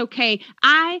think that's okay,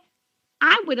 I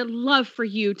would love for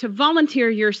you to volunteer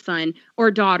your son or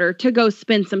daughter to go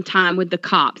spend some time with the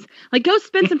cops. Like, go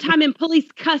spend some time in police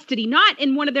custody, not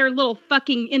in one of their little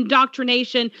fucking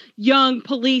indoctrination, young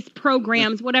police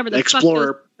programs, whatever the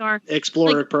Explorer, fuck those are.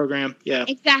 Explorer program. Yeah.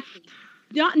 Exactly.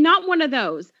 Not one of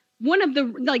those. One of the,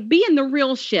 be in the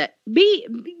real shit.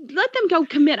 Let them go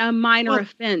commit a minor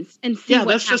offense and see what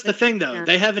that's just the thing, though. There.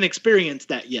 They haven't experienced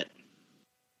that yet.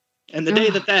 And the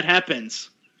day that happens,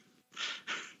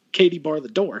 Katie bar the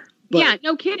door. Yeah,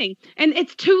 no kidding. And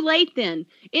it's too late then.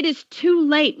 It is too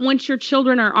late once your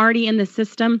children are already in the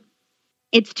system.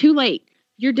 It's too late.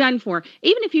 You're done for.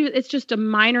 Even if it's just a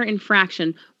minor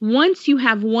infraction. Once you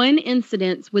have one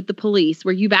incident with the police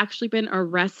where you've actually been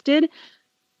arrested,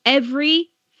 every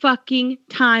fucking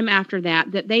time after that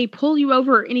they pull you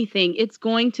over or anything, it's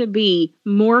going to be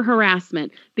more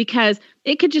harassment because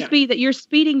it could just be that you're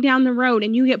speeding down the road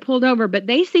and you get pulled over, but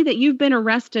they see that you've been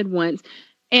arrested once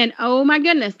and oh my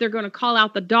goodness, they're going to call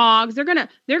out the dogs. They're going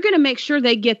to make sure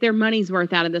they get their money's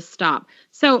worth out of this stop.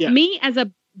 So me as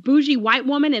a bougie white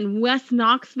woman in West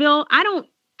Knoxville, I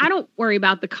don't worry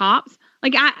about the cops.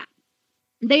 Like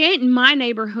they ain't in my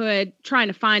neighborhood trying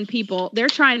to find people. They're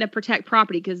trying to protect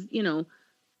property because,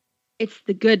 it's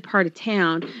the good part of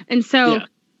town. And so,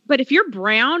 but if you're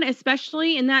brown,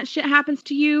 especially, and that shit happens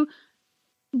to you,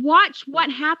 watch what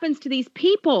happens to these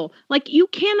people. Like, you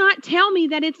cannot tell me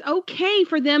that it's okay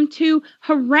for them to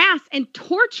harass and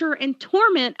torture and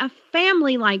torment a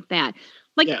family like that.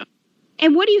 Like,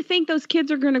 and what do you think those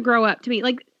kids are going to grow up to be?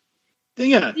 Like,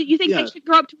 you think they should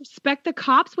grow up to respect the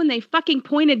cops when they fucking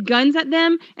pointed guns at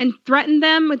them and threatened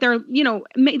them with their,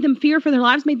 made them fear for their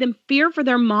lives, made them fear for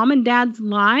their mom and dad's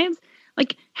lives?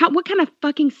 Like, what kind of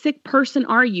fucking sick person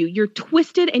are you? You're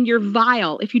twisted and you're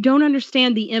vile if you don't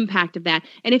understand the impact of that.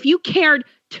 And if you cared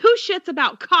two shits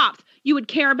about cops, you would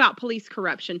care about police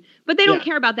corruption. But they don't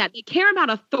care about that. They care about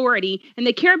authority and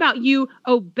they care about you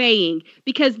obeying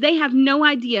because they have no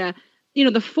idea the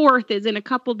 4th is in a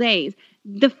couple days.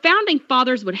 The founding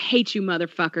fathers would hate you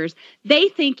motherfuckers. They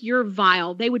think you're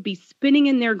vile. They would be spinning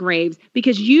in their graves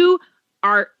because you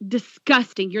are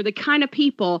disgusting. You're the kind of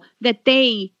people that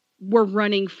they were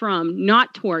running from,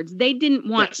 not towards. They didn't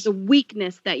want the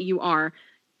weakness that you are.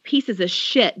 Pieces of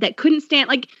shit that couldn't stand.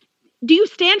 Like, do you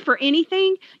stand for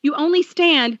anything? You only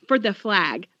stand for the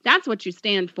flag. That's what you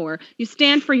stand for. You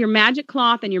stand for your magic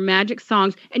cloth and your magic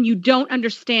songs, and you don't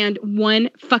understand one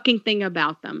fucking thing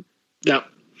about them. No.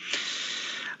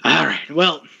 All right.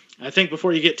 Well, I think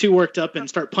before you get too worked up and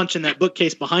start punching that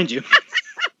bookcase behind you.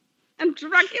 I'm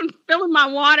drunk and spilling my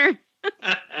water.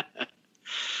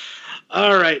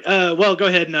 All right. Well, go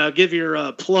ahead and give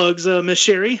your plugs, Miss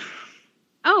Sherry.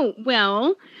 Oh,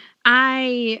 well,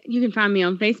 you can find me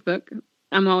on Facebook.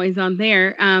 I'm always on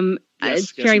there.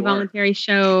 It's Sherry Voluntary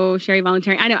Show, Sherry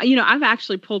Voluntary. I know, I've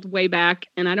actually pulled way back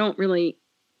and I don't really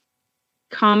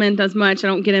comment as much. I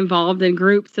don't get involved in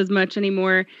groups as much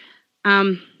anymore.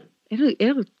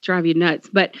 It'll drive you nuts.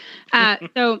 But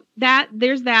so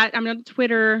there's that. I'm on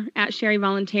Twitter at Sherry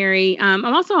Voluntary. I'm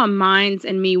also on Minds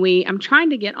and MeWe. I'm trying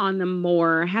to get on them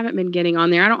more. I haven't been getting on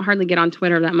there. I don't hardly get on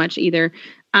Twitter that much either.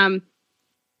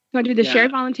 So I do the Sherry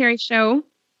Voluntary Show.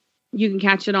 You can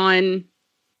catch it on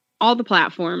all the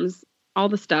platforms, all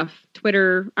the stuff.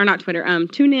 TuneIn,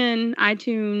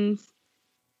 iTunes,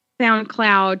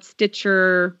 SoundCloud,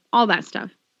 Stitcher, all that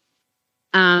stuff.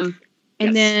 And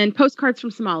then Postcards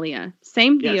from Somalia.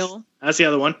 Same deal. Yes. That's the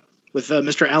other one with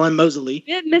Mr. Alan Mosley.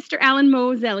 Yeah, Mr. Alan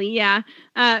Mosley, yeah.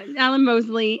 Alan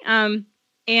Mosley.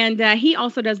 And he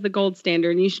also does the Gold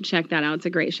Standard, and you should check that out. It's a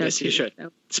great show. Yes, too, you should.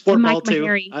 So. Sport Ball, too.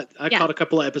 I caught a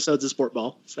couple of episodes of Sport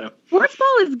Ball. So Sports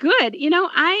Ball is good.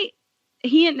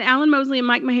 He and Alan Mosley and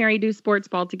Mike Maharrey do Sports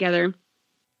Ball together.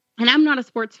 And I'm not a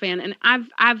sports fan, and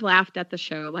I've laughed at the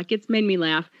show. Like, it's made me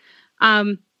laugh.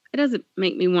 It doesn't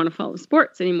make me want to follow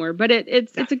sports anymore, but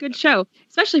it's a good show,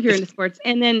 especially if you're into sports.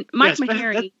 And then Mike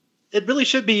Maharrey. It really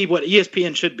should be what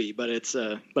ESPN should be, but it's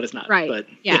not. Right. But,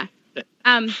 yeah.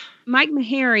 Mike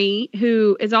Maharrey,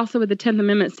 who is also with the 10th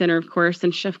Amendment Center, of course,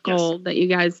 and Chef Gold, that you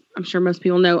guys, I'm sure most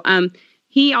people know.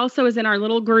 He also is in our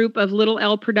little group of Little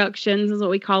L Productions, is what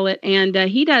we call it. And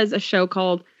he does a show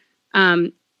called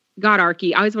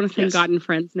Godarchy. I always want to say God and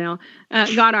Friends now.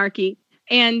 Godarchy.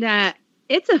 And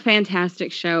it's a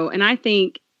fantastic show. And I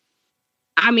think,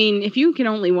 if you can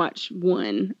only watch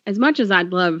one, as much as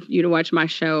I'd love you to watch my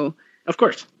show. Of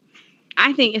course.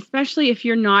 I think, especially if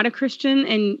you're not a Christian,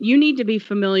 and you need to be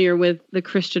familiar with the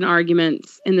Christian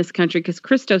arguments in this country, because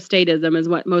Christostatism is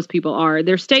what most people are.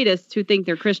 They're statists who think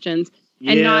they're Christians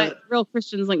and not real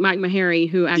Christians like Mike Maharrey,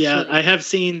 who actually... Yeah, I have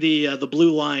seen the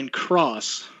blue line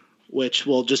cross, which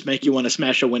will just make you want to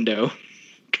smash a window.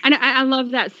 And I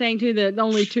love that saying, too, that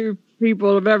only two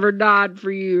people have ever died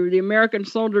for you. The American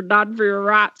soldier died for your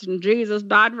rights, and Jesus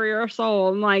died for your soul.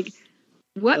 I'm like...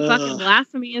 What fucking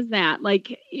blasphemy is that?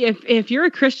 Like, if you're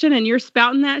a Christian and you're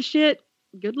spouting that shit,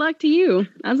 good luck to you.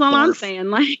 That's all I'm saying.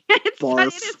 Like, it is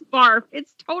barf.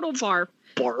 It's total barf.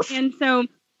 Barf. And so,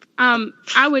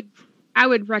 I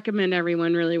would recommend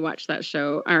everyone really watch that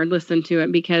show or listen to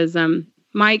it, because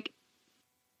Mike,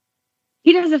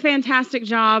 he does a fantastic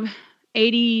job.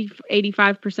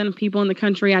 85% of people in the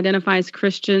country identify as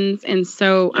Christians, and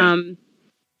so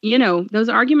those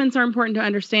arguments are important to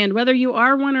understand. Whether you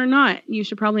are one or not, you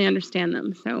should probably understand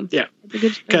them. So yeah, it's a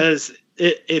good show. Because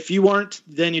if you aren't,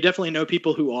 then you definitely know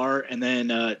people who are, and then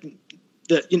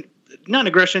the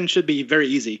non-aggression should be very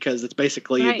easy, because it's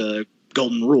basically the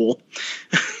golden rule.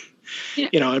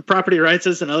 And property rights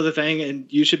is another thing, and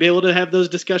you should be able to have those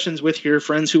discussions with your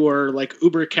friends who are like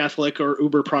uber Catholic or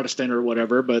uber Protestant or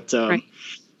whatever. But so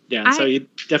you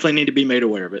definitely need to be made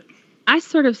aware of it. I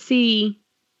sort of see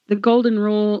the golden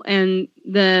rule and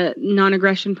the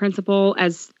non-aggression principle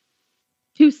as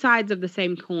two sides of the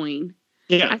same coin.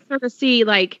 Yeah. I sort of see,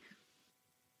 like,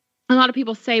 a lot of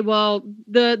people say, well,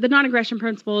 the non-aggression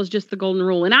principle is just the golden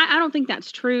rule. And I don't think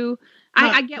that's true.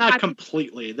 I get not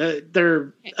completely.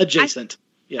 They're adjacent.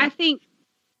 I think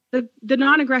the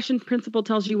non-aggression principle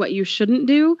tells you what you shouldn't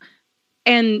do,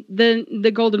 and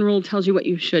the golden rule tells you what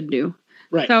you should do.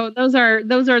 Right. So those are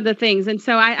the things. And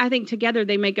so I think together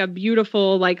they make a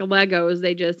beautiful, like Legos.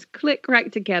 They just click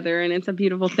right together, and it's a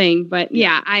beautiful thing. But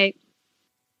I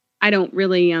don't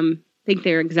really think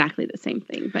they're exactly the same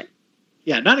thing. But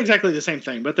not exactly the same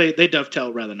thing, but they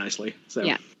dovetail rather nicely. So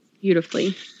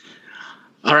beautifully.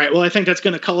 All right. Well, I think that's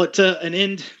going to call it an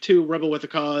end to Rebel with a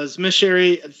Cause. Miss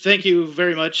Sherry, thank you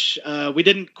very much. We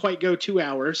didn't quite go 2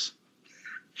 hours,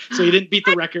 so you didn't beat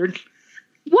the record.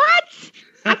 What?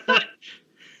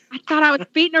 I thought I was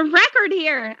beating a record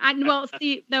here. Now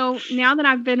that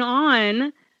I've been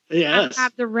on, Yes.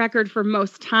 have the record for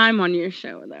most time on your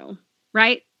show, though,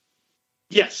 right?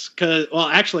 Yes, because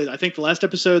actually, I think the last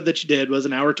episode that you did was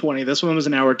an hour 20. This one was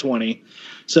an hour 20,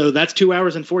 so that's 2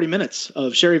 hours and 40 minutes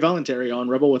of Sherry Voluntary on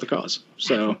Rebel with a Cause.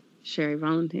 So Sherry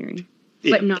Voluntary,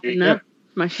 yeah, but not enough.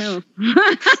 My show,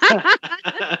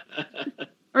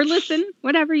 or listen,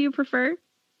 whatever you prefer.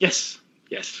 Yes,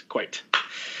 quite.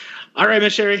 All right,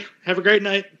 Miss Sherry, have a great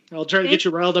night. I'll try to get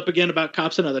you riled up again about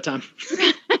cops another time.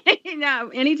 No,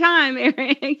 anytime,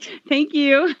 Eric. Thank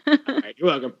you. All right, you're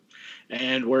welcome.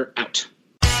 And we're out.